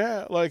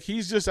 Yeah. Like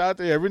he's just out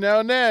there every now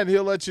and then.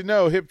 He'll let you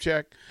know, hip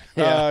check,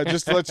 Yeah.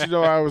 just to let you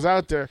know I was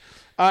out there.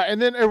 And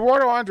then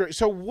Eduardo Andre.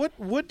 So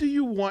what do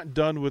you want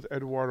done with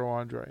Eduardo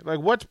Andre?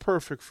 Like, what's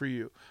perfect for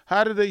you?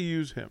 How do they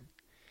use him?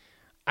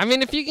 I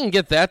mean, if you can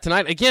get that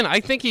tonight, again, I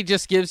think he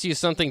just gives you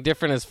something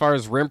different as far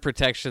as rim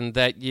protection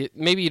that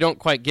maybe you don't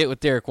quite get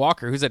with Derek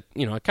Walker, who's a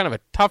kind of a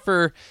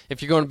tougher.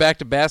 If you're going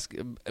back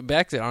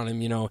on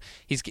him,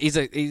 he's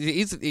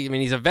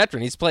a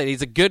veteran.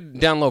 He's a good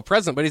down low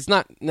presence, but he's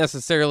not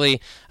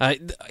necessarily.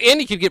 And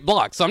he could get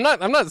blocked. So I'm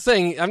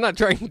not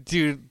trying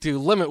to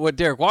limit what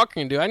Derek Walker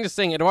can do. I'm just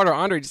saying Eduardo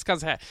Andre just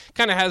kind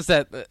of has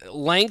that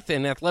length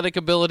and athletic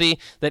ability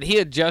that he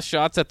adjusts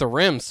shots at the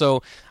rim.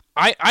 So.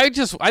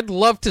 I'd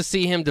love to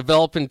see him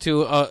develop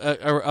into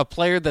a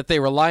player that they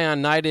rely on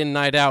night in,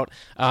 night out.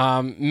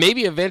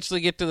 Maybe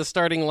eventually get to the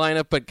starting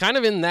lineup, but kind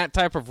of in that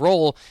type of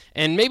role.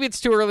 And maybe it's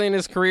too early in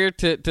his career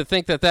to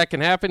think that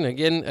can happen.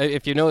 Again,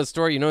 if you know his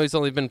story, he's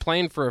only been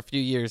playing for a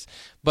few years.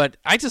 But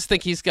I just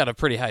think he's got a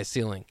pretty high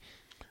ceiling.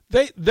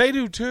 They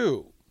do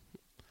too.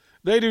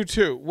 They do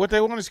too. What they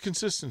want is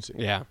consistency.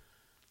 Yeah.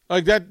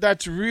 Like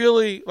that's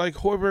really like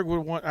Hoiberg would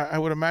want. I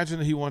would imagine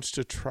that he wants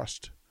to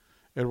trust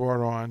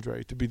Eduardo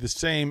Andre to be the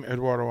same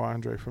Eduardo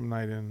Andre from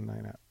night in and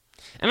night out.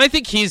 And I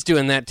think he's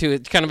doing that too.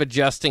 It's kind of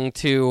adjusting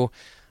to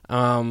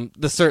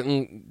the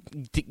certain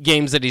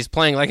games that he's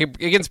playing. Like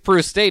against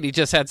Peru State, he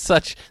just had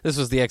this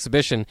was the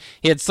exhibition,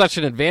 he had such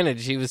an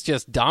advantage. He was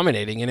just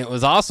dominating, and it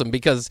was awesome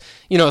because,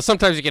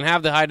 sometimes you can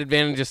have the height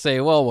advantage and just say,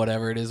 well,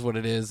 whatever, it is what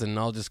it is, and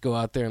I'll just go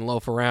out there and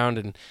loaf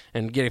around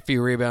and get a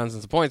few rebounds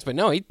and some points. But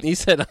no, he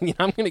said,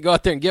 I'm going to go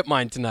out there and get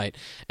mine tonight,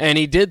 and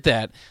he did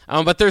that.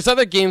 But there's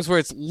other games where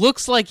it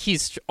looks like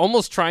he's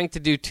almost trying to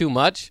do too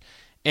much,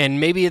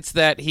 and maybe it's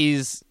that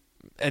he's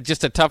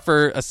just a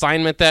tougher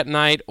assignment that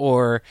night,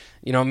 or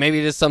maybe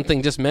it is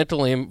something just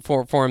mentally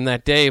for him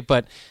that day.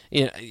 But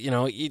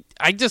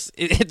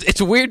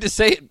it's weird to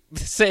say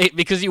it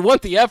because you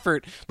want the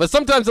effort, but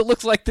sometimes it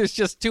looks like there's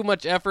just too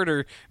much effort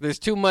or there's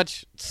too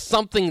much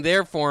something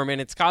there for him, and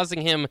it's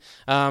causing him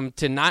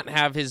to not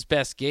have his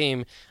best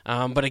game.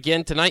 But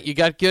again, tonight you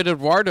got good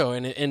Eduardo,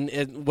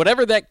 and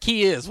whatever that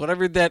key is,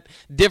 whatever that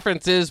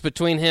difference is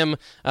between him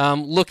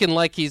looking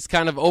like he's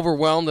kind of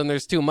overwhelmed and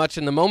there's too much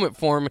in the moment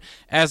for him,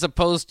 as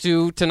opposed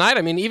to tonight.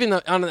 I mean, even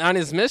on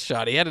his missed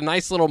shot, he had a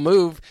nice little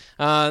move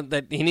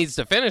that he needs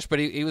to finish, but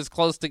he was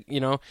close to,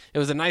 it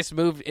was a nice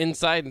move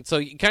inside. And so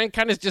you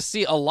kind of just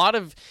see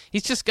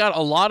he's just got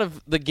a lot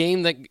of the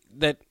game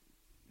that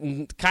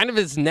kind of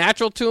is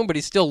natural to him, but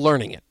he's still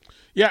learning it.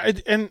 Yeah,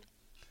 and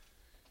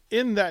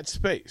in that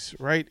space,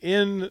 right,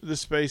 in the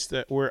space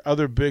where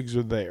other bigs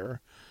are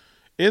there,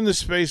 in the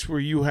space where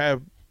you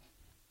have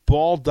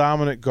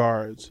ball-dominant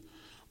guards,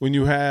 when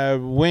you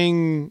have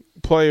wing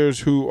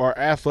players who are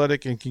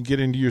athletic and can get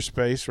into your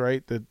space,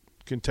 right, that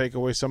can take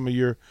away some of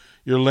your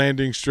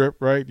landing strip,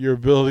 right, your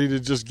ability to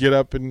just get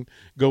up and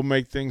go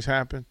make things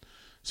happen.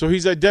 So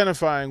he's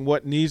identifying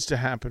what needs to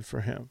happen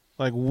for him.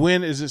 Like,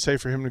 when is it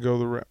safe for him to go to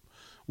the rim?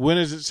 When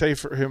is it safe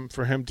for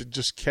him to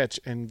just catch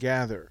and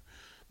gather?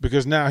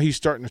 Because now he's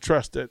starting to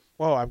trust that,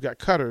 well, I've got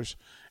cutters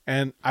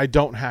and I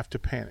don't have to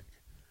panic.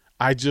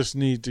 I just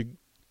need to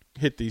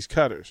hit these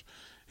cutters.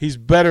 He's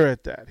better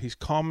at that. He's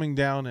calming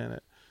down in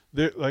it.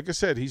 Like I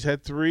said, he's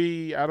had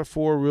 3 out of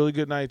 4 really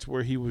good nights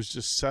where he was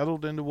just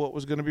settled into what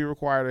was going to be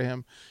required of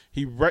him.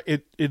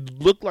 It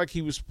looked like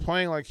he was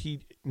playing like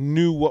he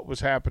knew what was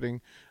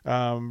happening,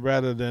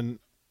 rather than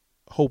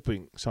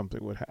hoping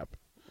something would happen.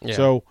 Yeah.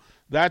 So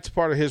that's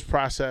part of his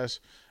process.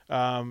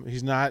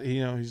 He's not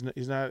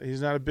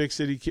a big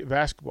city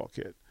basketball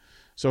kid.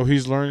 So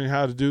he's learning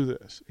how to do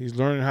this. He's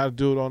learning how to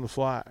do it on the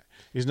fly.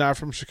 He's not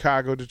from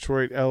Chicago,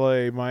 Detroit,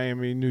 L.A.,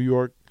 Miami, New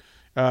York,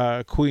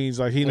 Queens.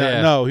 Like he's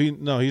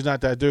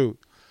not that dude.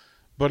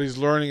 But he's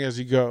learning as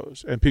he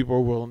goes, and people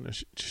are willing to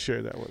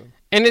share that with him.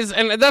 And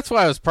that's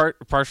why I was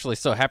partially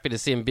so happy to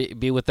see him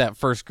be with that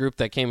first group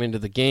that came into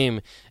the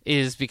game,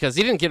 is because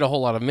he didn't get a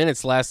whole lot of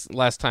minutes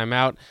last time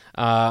out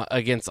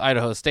against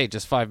Idaho State,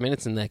 just 5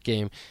 minutes in that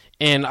game.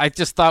 And I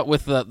just thought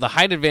with the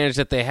height advantage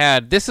that they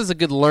had, this is a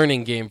good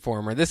learning game for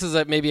him, or this is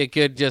maybe a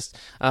good just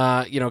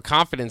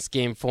confidence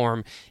game for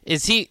him.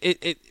 Is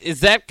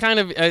that kind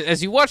of,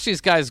 as you watch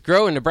these guys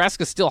grow, and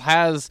Nebraska still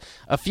has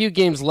a few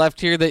games left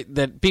here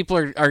that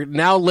people are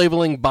now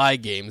labeling buy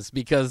games,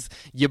 because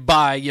you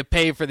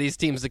pay for these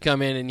teams to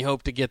come in and you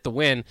hope to get the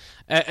win.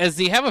 As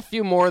you have a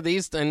few more of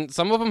these, and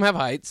some of them have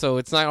height, so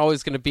it's not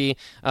always going to be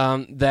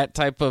that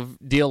type of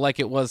deal like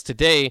it was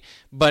today,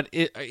 but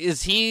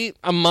is he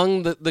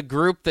among the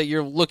group that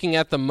you're looking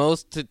at the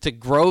most to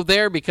grow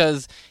there,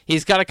 because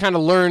he's got to kind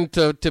of learn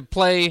to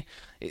play,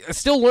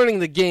 still learning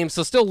the game,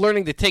 so still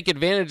learning to take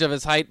advantage of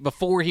his height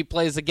before he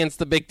plays against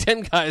the Big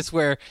Ten guys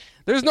where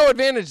there's no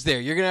advantage there.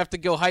 You're going to have to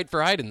go height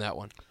for height in that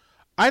one.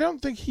 I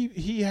don't think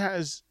he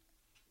has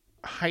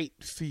height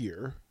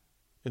fear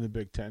in the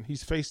Big Ten.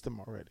 He's faced them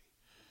already.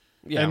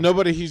 Yeah. And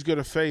nobody he's going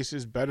to face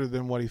is better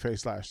than what he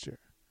faced last year.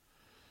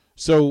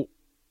 So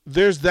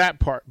there's that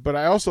part, but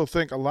I also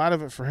think a lot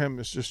of it for him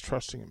is just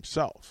trusting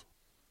himself.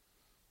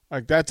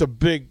 Like, that's a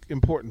big,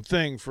 important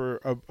thing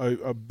for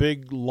a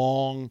big,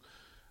 long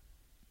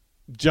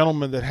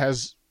gentleman that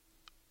has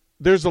 –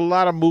 there's a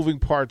lot of moving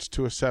parts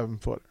to a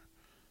 7-footer,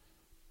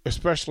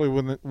 especially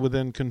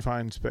within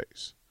confined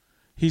space.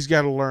 He's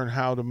got to learn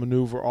how to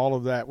maneuver all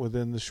of that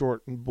within the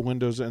short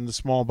windows and the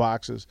small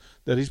boxes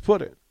that he's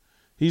put in.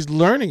 He's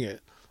learning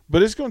it,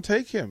 but it's going to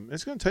take him.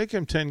 It's going to take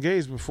him 10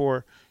 games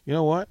before, you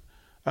know what?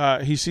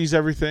 He sees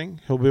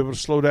everything. He'll be able to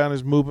slow down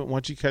his movement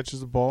once he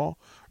catches the ball,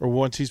 or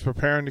once he's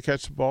preparing to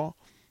catch the ball,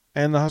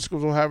 and the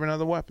Huskers will have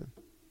another weapon.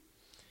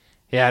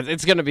 Yeah,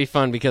 it's going to be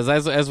fun because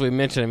as we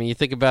mentioned, I mean, you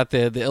think about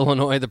the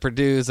Illinois, the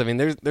Purdue's. I mean,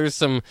 there's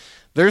some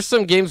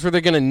games where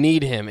they're going to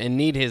need him and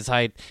need his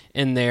height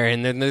in there,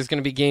 and then there's going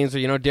to be games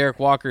where Derek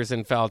Walker's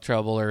in foul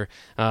trouble, or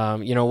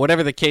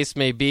whatever the case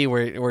may be,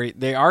 where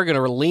they are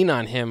going to lean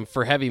on him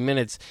for heavy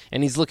minutes,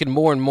 and he's looking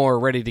more and more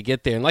ready to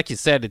get there. And like you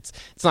said, it's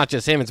not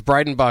just him; it's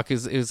Breidenbach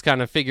who's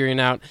kind of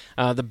figuring out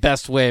the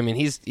best way. I mean,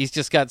 he's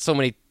just got so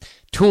many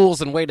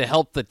tools and way to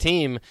help the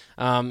team.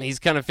 He's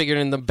kind of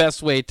figuring the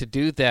best way to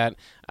do that.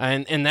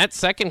 And that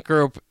second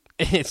group,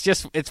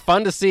 it's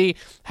fun to see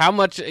how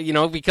much,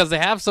 because they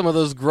have some of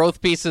those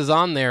growth pieces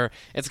on there.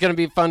 It's going to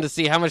be fun to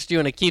see how much do you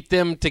want to keep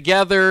them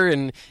together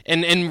and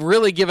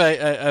really give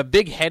a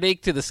big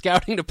headache to the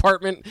scouting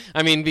department.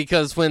 I mean,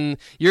 because when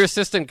your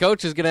assistant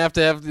coach is going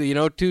to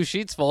have 2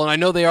 sheets full, and I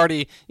know they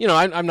already,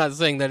 I'm not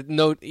saying that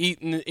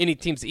any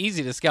team's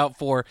easy to scout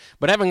for,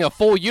 but having a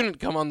full unit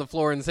come on the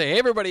floor and say, hey,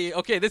 everybody,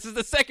 okay, this is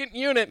the second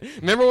unit.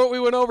 Remember what we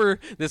went over?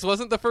 This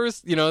wasn't the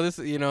first,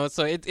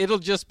 so it'll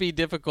just be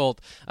difficult,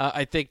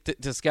 I think,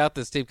 to scout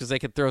this team because they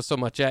can throw so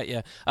much at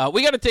you.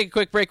 We got to take a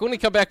quick break. When we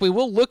come back, we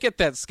will look at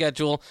that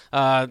schedule.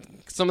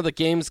 Some of the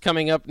games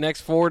coming up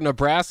next for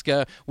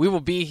Nebraska. We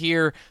will be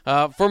here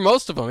for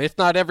most of them, if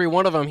not every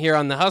one of them, here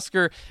on the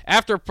Husker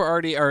After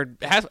Party or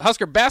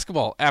Husker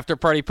Basketball After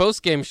Party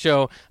Postgame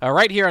Show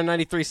right here on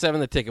 93.7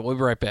 The Ticket. We'll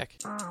be right back.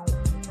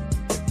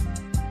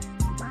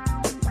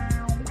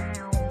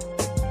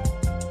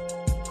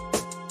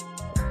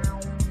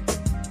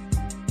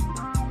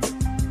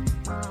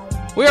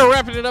 We are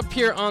wrapping it up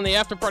here on the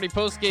After Party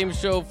Postgame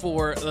Show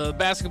for the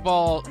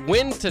basketball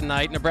win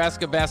tonight.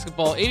 Nebraska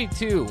basketball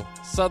 82,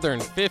 Southern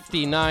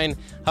 59.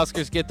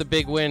 Huskers get the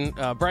big win.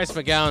 Bryce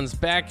McGowan's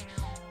back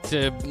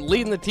to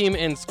leading the team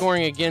in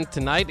scoring again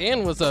tonight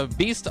and was a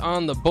beast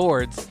on the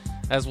boards.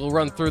 As we'll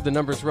run through the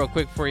numbers real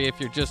quick for you if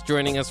you're just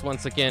joining us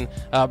once again.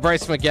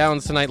 Bryce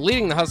McGowan's tonight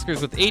leading the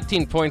Huskers with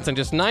 18 points on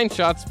just 9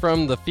 shots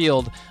from the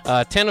field,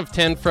 10 of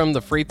 10 from the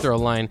free throw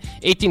line.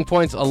 18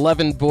 points,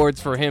 11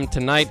 boards for him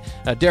tonight.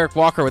 Derek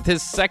Walker with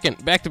his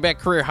second back-to-back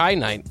career high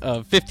night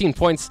of 15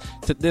 points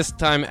to this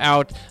time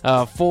out,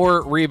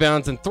 4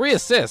 rebounds and 3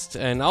 assists,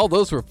 and all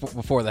those were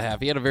before the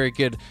half. He had a very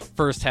good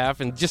first half,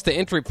 and just the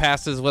entry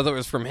passes, whether it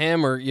was from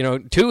him or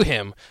to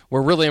him,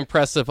 were really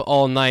impressive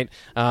all night.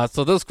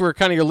 So those were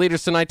kind of your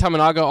leaders tonight.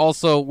 Tamanaga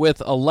also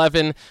with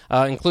 11,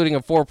 including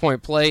a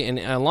 4-point play, and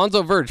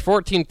Alonzo Verge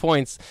 14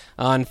 points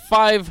on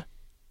 5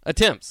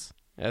 attempts.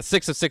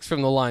 6 of 6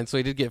 from the line, so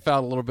he did get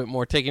fouled a little bit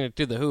more, taking it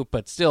to the hoop,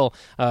 but still,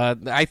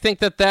 I think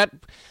that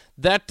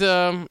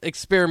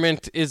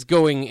experiment is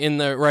going in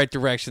the right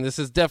direction. This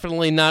is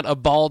definitely not a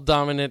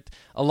ball-dominant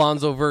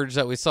Alonzo Verge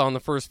that we saw in the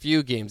first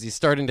few games. He's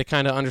starting to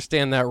kind of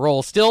understand that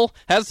role. Still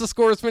has the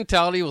scorer's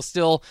mentality. Will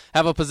still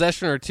have a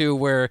possession or two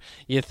where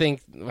you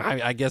think,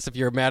 I guess if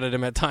you're mad at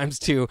him at times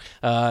to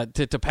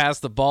pass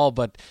the ball,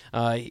 but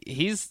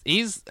he's.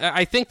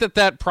 I think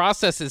that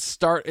process is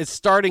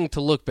starting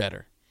to look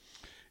better.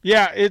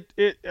 Yeah,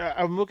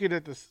 I'm looking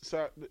at this.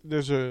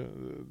 There's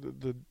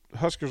the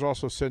Huskers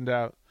also send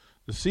out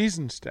the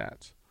season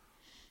stats.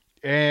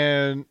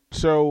 And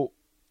so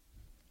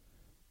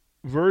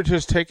Verge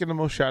has taken the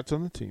most shots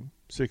on the team,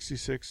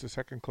 66. The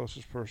second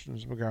closest person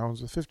is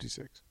McGowan's with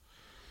 56.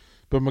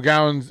 But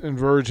McGowan and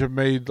Verge have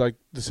made like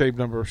the same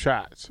number of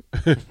shots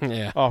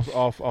yeah.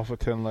 off of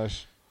 10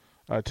 less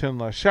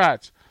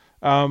shots.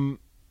 22%,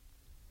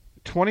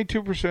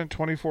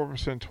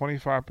 24%,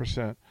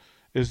 25%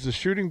 is the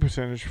shooting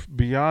percentage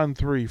beyond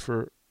 3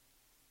 for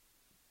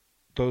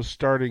those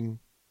starting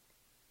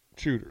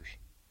shooters.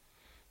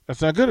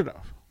 That's not good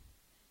enough.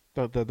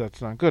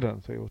 That's not good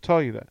enough. They will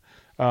tell you that.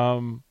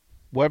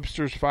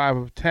 Webster's 5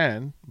 of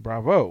 10.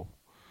 Bravo.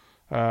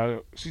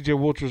 C.J.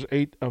 Wilcher's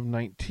 8 of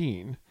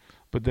 19.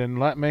 But then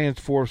Latman's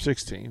 4 of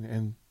 16,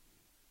 and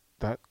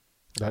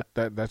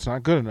that's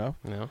not good enough.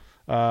 No.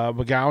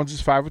 McGowan's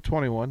is 5 of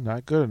 21.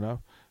 Not good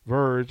enough.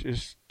 Verge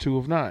is 2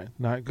 of 9.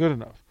 Not good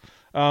enough.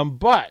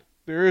 But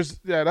there is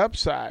that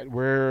upside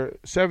where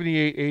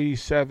 78,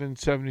 87,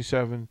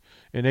 77,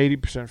 and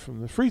 80% from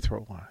the free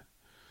throw line.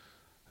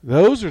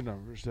 Those are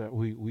numbers that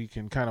we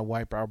can kind of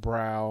wipe our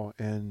brow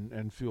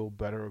and feel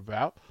better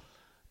about.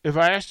 If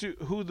I asked you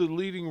who the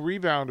leading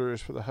rebounder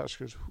is for the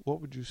Huskers,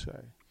 what would you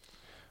say?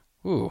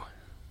 Ooh.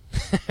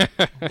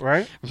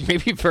 Right?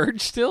 Maybe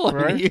Verge still?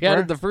 Right? You had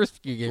it the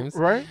first few games.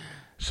 Right?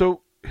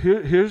 So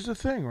here's the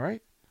thing,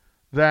 right?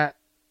 That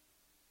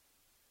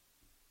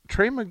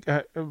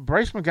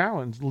Bryce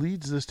McGowan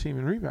leads this team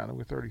in rebounding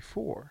with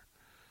 34.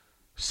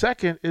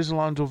 Second is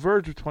Alonzo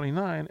Verge with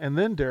 29, and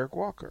then Derek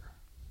Walker.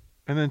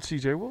 And then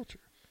C.J. Wilcher,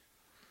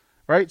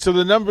 right? So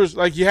the numbers,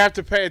 like you have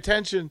to pay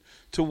attention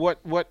to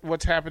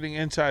what's happening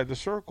inside the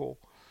circle.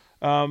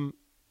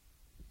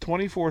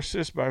 24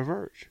 assists by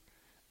Verge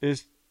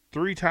is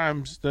 3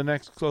 times the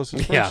next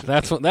closest person. Yeah,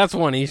 that's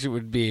one he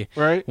would be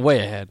right, way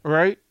ahead.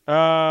 Right.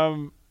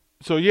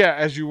 So yeah,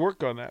 as you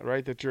work on that,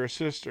 right, that your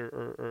assist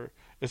or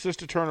assist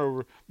to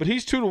turnover, but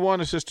he's 2-to-1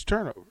 assist to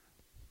turnover.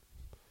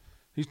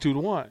 He's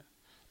 2-to-1,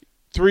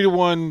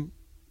 3-to-1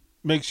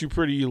 makes you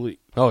pretty elite.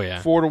 Oh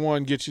yeah,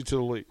 4-to-1 gets you to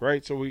the league,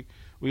 right? So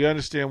we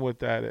understand what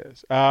that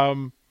is.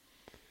 I'm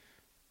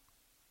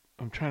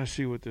trying to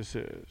see what this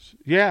is.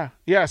 Yeah.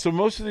 So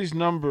most of these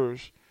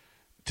numbers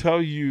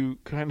tell you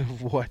kind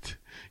of what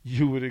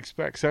you would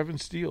expect. 7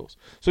 steals.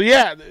 So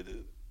yeah,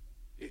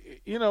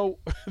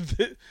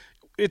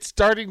 it's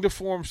starting to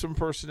form some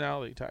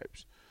personality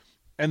types.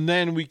 And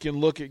then we can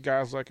look at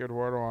guys like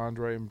Eduardo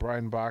Andre and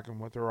Brian Bock and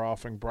what they're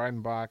offering.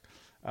 Brian Bock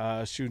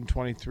shooting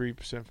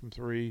 23% from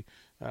 3.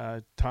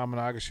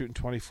 Tamanaga shooting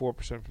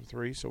 24% from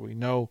 3. So we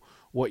know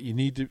what you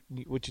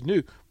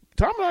knew.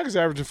 Tamanaga's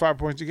averaging 5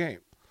 points a game.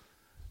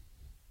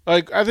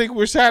 Like, I think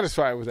we're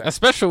satisfied with that,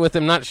 especially with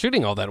him not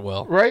shooting all that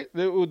well. Right,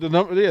 the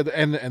number, yeah,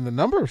 and the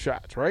number of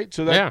shots, right?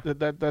 So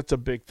that's a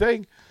big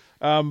thing.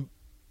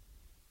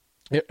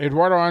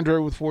 Eduardo Andre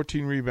with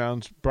 14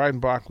 rebounds, Brian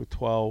Bock with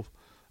 12.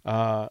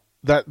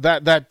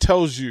 That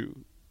tells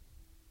you,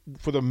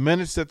 for the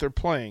minutes that they're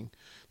playing,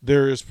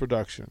 there is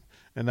production,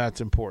 and that's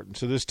important.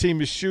 So this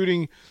team is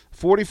shooting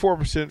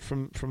 44%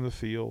 from the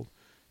field,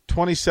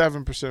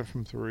 27%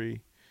 from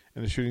 3,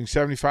 and they're shooting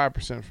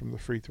 75% from the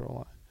free throw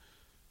line.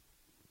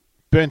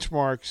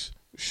 Benchmarks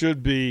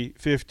should be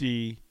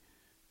 50,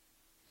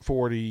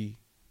 40,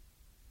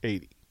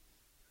 80.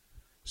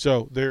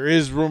 So there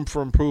is room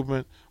for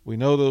improvement. We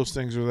know those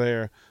things are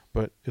there,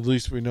 but at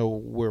least we know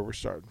where we're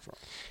starting from.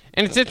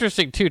 And it's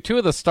interesting, too. Two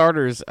of the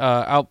starters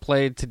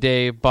outplayed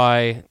today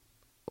by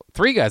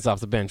three guys off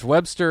the bench.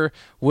 Webster,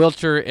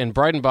 Wilcher, and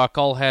Breidenbach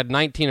all had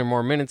 19 or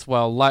more minutes,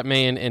 while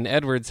Lotmayan and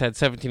Edwards had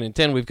 17 and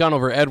 10. We've gone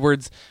over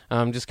Edwards,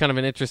 just kind of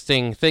an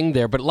interesting thing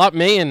there. But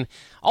Lotmayan,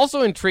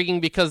 also intriguing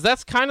because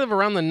that's kind of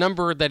around the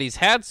number that he's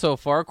had so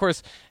far. Of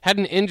course, had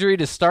an injury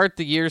to start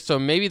the year, so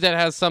maybe that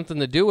has something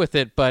to do with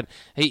it. But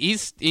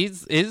his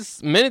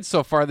minutes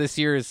so far this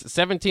year is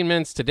 17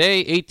 minutes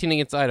today, 18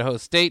 against Idaho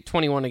State,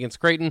 21 against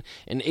Creighton,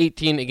 and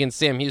 18 against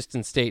Sam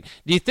Houston State.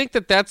 Do you think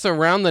that that's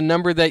around the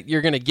number that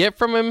you're going to get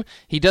from him?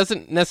 He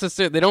doesn't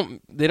necessarily.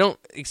 They don't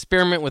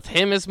experiment with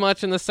him as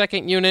much in the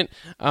second unit,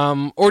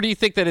 or do you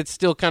think that it's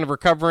still kind of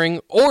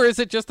recovering, or is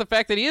it just the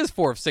fact that he is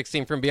 4 of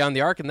 16 from beyond the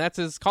arc and that's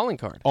his calling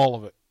card? All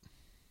of it.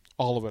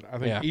 I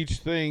think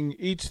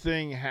each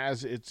thing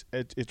has its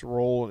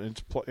role and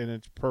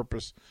its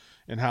purpose,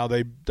 and how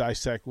they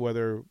dissect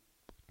whether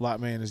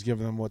Lotman is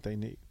giving them what they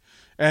need.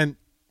 And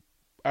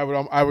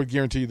I would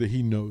guarantee you that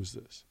he knows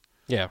this.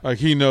 Yeah, like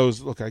he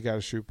knows. Look, I got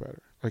to shoot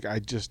better. Like I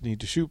just need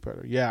to shoot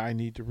better. Yeah, I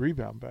need to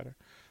rebound better.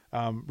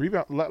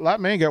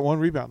 Lotman got 1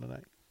 rebound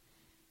tonight.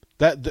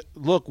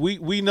 Look,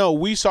 we know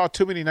we saw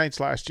too many nights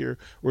last year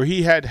where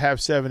he had to have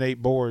 7-8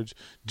 boards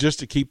just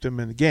to keep them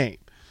in the game.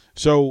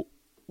 So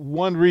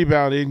 1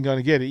 rebound isn't going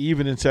to get it,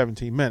 even in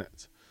 17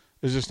 minutes.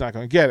 It's just not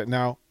going to get it.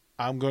 Now,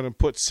 I'm going to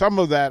put some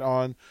of that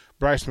on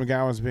Bryce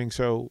McGowan's being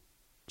so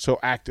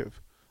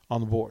active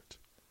on the boards,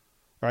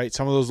 right?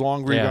 Some of those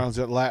long rebounds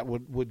that Lat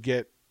would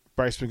get,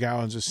 Bryce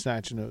McGowan's just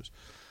snatching those.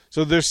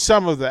 So there's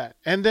some of that.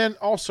 And then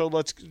also,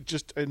 let's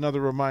just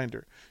another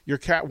reminder,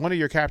 one of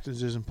your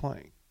captains isn't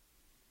playing.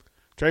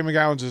 Trey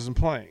McGowan's isn't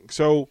playing.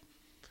 So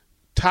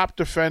top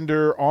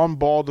defender,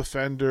 on-ball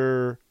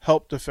defender,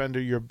 help defender,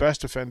 your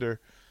best defender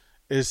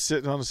is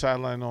sitting on the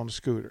sideline on a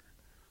scooter,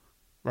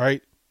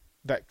 right?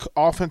 That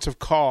offensive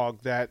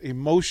cog, that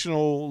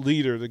emotional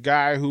leader, the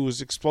guy who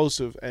is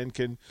explosive and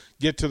can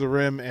get to the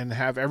rim and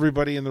have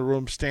everybody in the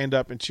room stand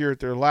up and cheer at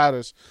their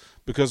loudest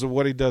because of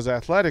what he does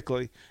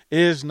athletically,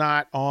 is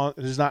not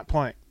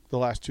playing the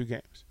last 2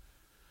 games.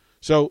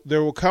 So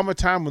there will come a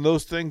time when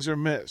those things are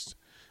missed.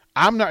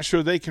 I'm not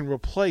sure they can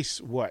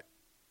replace what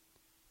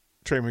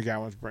Trey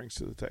McGowan brings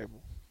to the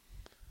table.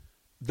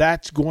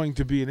 That's going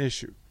to be an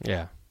issue.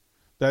 Yeah.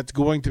 That's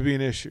going to be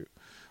an issue.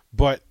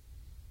 But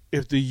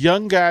if the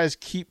young guys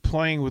keep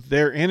playing with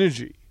their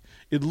energy,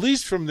 at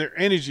least from their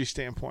energy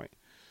standpoint,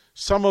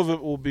 some of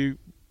it will be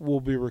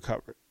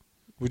recovered.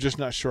 We're just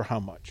not sure how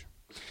much.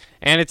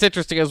 And it's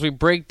interesting as we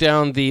break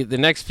down the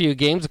next few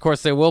games. Of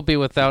course, they will be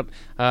without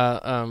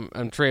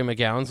Trey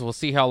McGowan. So we'll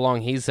see how long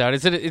he's out.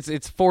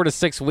 It's 4 to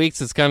 6 weeks.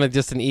 It's kind of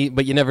just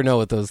but you never know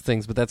with those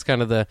things. But that's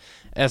kind of the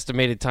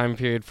estimated time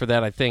period for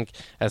that, I think,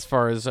 as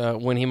far as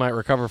when he might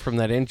recover from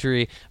that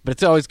injury. But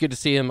it's always good to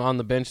see him on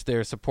the bench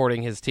there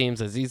supporting his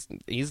teams, as he's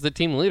the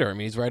team leader. I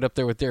mean, he's right up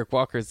there with Derek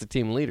Walker as the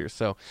team leader.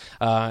 So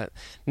now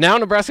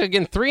Nebraska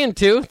again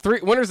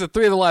 3-2, winners of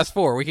 3 of the last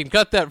 4. We can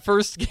cut that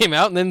first game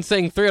out, and then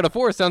saying 3 out of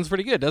 4 sounds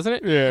pretty good, doesn't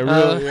it? Yeah,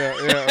 really.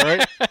 Yeah,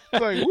 right.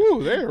 It's like,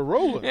 woo, they're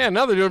rolling. Yeah,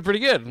 now they're doing pretty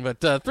good. But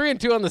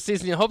 3-2 on the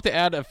season. You hope to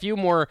add a few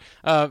more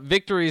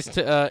victories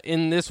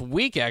in this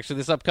week. Actually,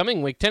 this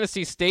upcoming week,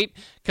 Tennessee State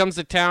comes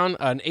to town,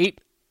 an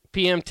 8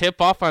 p.m.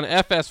 tip-off on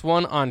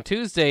FS1 on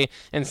Tuesday,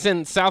 and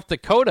send South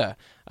Dakota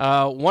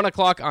 1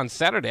 o'clock on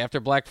Saturday after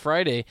Black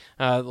Friday.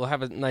 We'll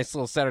have a nice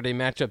little Saturday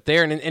matchup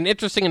there. And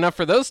interesting enough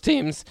for those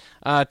teams,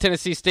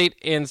 Tennessee State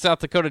and South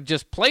Dakota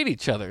just played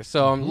each other.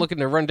 So I'm looking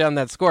to run down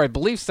that score. I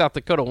believe South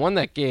Dakota won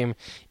that game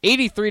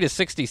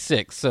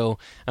 83-66. So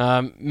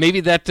maybe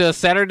that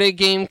Saturday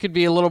game could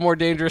be a little more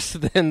dangerous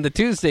than the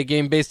Tuesday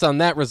game based on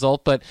that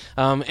result. But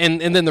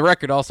and then the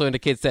record also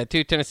indicates that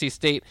too. Tennessee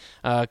State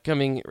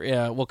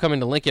will come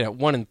into Lincoln at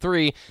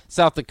 1-3.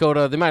 South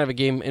Dakota, they might have a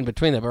game in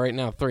between that, but right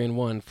now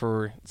 3-1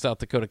 for South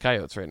Dakota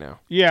Coyotes right now.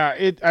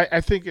 Yeah,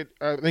 I think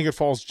it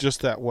falls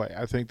just that way.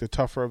 I think the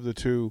tougher of the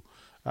two,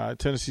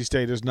 Tennessee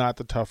State is not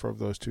the tougher of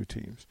those two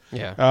teams.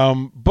 Yeah.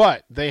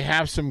 But they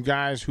have some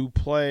guys who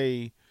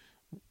play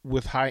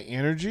with high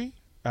energy.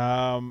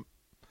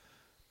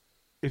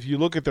 If you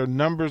look at their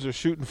numbers, they're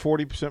shooting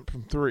 40%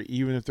 from 3,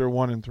 even if they're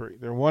 1-3.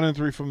 They're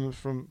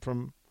 1-3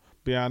 from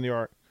beyond the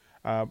arc,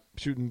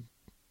 shooting.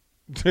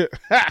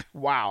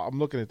 Wow, I'm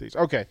looking at these.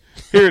 Okay,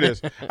 here it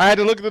is. I had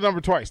to look at the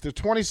number twice. They're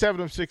 27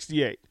 of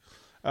 68.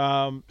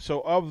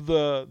 So of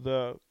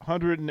the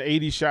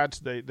 180 shots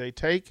they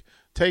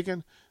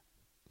taken,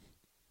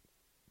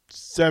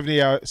 70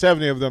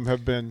 of them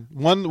have been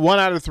one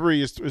out of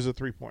 3 is a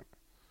 3-pointer.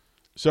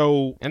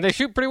 So and they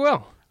shoot pretty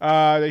well.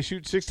 They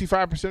shoot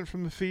 65%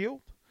 from the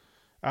field.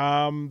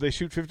 They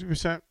shoot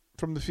 50%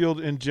 from the field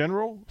in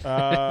general.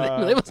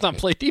 They must not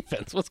play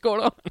defense. What's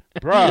going on?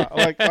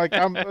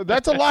 Bruh,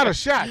 that's a lot of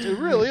shots. It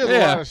really is a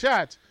lot of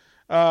shots.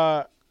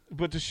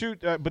 but to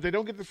shoot, but they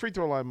don't get the free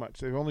throw line much.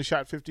 They've only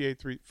shot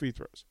 58 free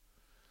throws.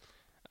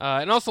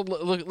 And also,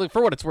 look,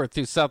 for what it's worth,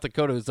 too, South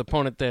Dakota is the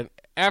opponent that,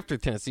 after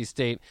Tennessee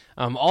State,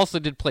 also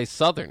did play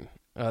Southern,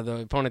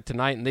 the opponent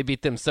tonight, and they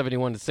beat them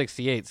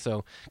 71-68.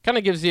 So kind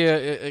of gives you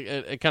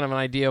a kind of an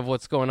idea of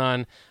what's going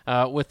on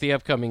with the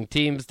upcoming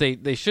teams.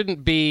 They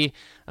shouldn't be,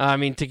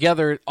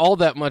 together all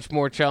that much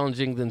more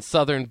challenging than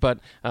Southern, but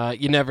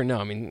you never know.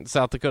 I mean,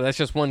 South Dakota, that's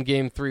just one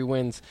game, 3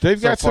 wins. They've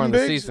got so far some in the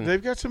bigs. season.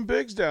 They've got some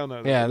bigs down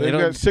there. Yeah, they've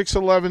got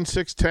 6'11",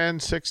 6'10",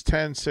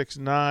 6'10",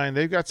 6'9".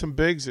 They've got some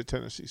bigs at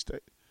Tennessee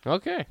State.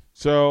 Okay.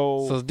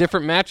 So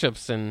different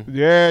matchups and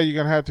yeah, you're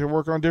gonna have to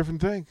work on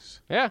different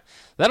things. Yeah,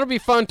 that'll be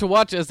fun to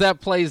watch as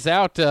that plays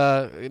out.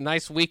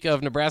 Nice week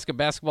of Nebraska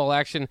basketball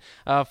action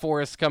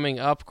for us coming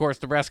up. Of course,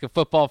 Nebraska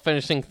football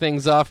finishing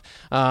things off.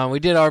 We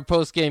did our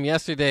post game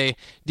yesterday.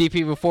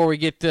 DP, before we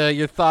get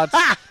your thoughts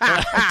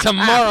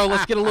tomorrow,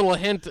 let's get a little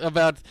hint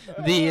about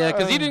the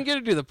because you didn't get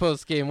to do the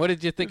post game. What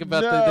did you think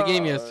about the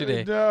game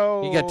yesterday?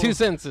 No, you got 2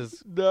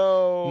 sentences.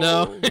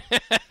 No.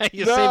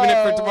 You saving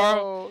it for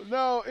tomorrow?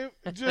 No,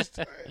 it just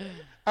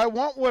I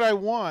want what I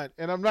want,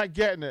 and I'm not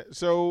getting it.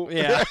 So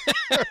yeah,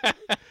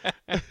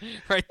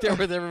 right there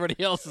with everybody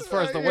else as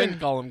far as the win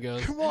column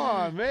goes. Come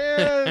on,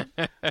 man!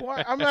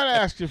 I'm not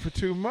asking for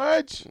too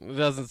much. It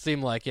doesn't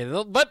seem like it,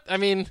 but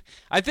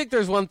I think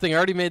there's one thing. I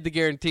already made the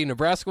guarantee.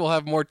 Nebraska will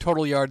have more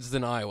total yards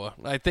than Iowa.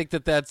 I think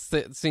that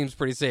seems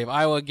pretty safe.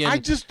 Iowa again.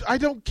 I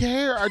don't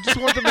care. I just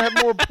want them to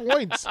have more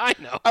points. I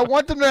know. I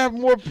want them to have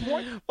more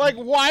points. Like,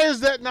 why is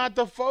that not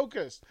the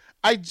focus?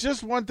 I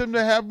just want them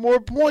to have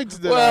more points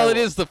than Iowa. It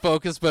is the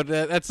focus, but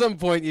at some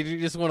point you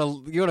just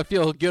want to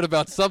feel good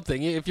about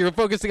something. If you're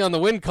focusing on the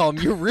win column,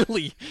 you're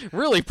really,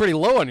 really pretty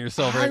low on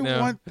yourself right now. I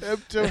want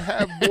them to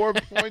have more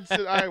points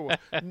than Iowa.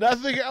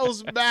 Nothing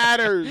else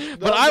matters.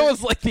 But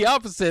Iowa's like the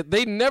opposite.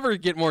 They never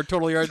get more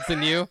total yards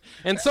than you,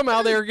 and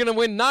somehow they're going to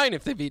win 9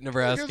 if they beat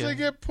Nebraska. Because they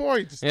get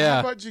points. Yeah,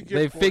 how much you get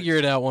they points. Figure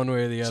it out one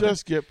way or the other.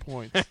 Just get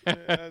points. Yeah,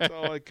 that's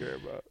all I care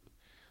about.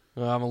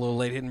 Well, I'm a little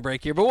late hitting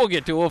break here, but we'll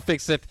get to it. We'll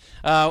fix it.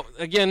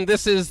 Again,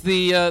 this is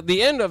the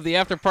end of the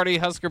after party.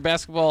 Husker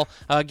basketball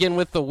again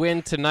with the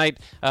win tonight,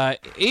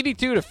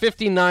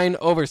 82-59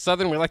 over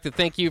Southern. We'd like to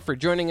thank you for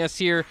joining us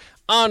here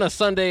on a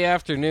Sunday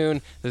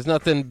afternoon. There's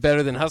nothing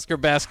better than Husker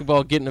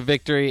basketball getting a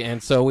victory,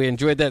 and so we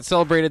enjoyed that,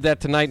 celebrated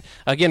that tonight.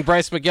 Again,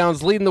 Bryce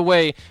McGowan's leading the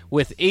way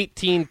with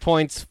 18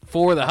 points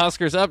for the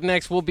Huskers. Up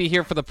next, we'll be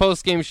here for the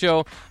post-game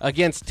show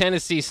against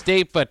Tennessee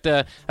State, but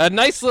a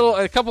nice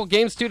a couple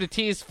games, too, to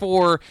tease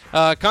for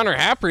Connor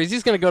Happers.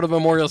 He's going to go to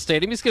Memorial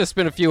Stadium. He's going to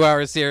spend a few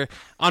hours here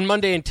on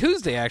Monday and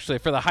Tuesday, actually,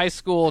 for the high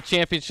school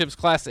championships,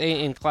 Class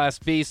A and Class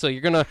B. So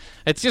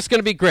it's just going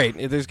to be great.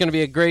 There's going to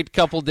be a great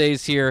couple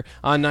days here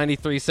on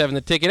 93.7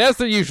 The Ticket, as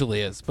there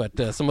usually is,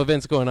 but some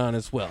events going on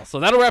as well. So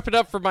that'll wrap it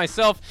up for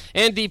myself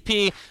and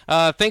DP.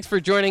 Thanks for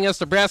joining us.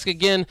 Nebraska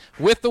again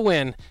with the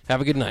win. Have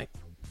a good night.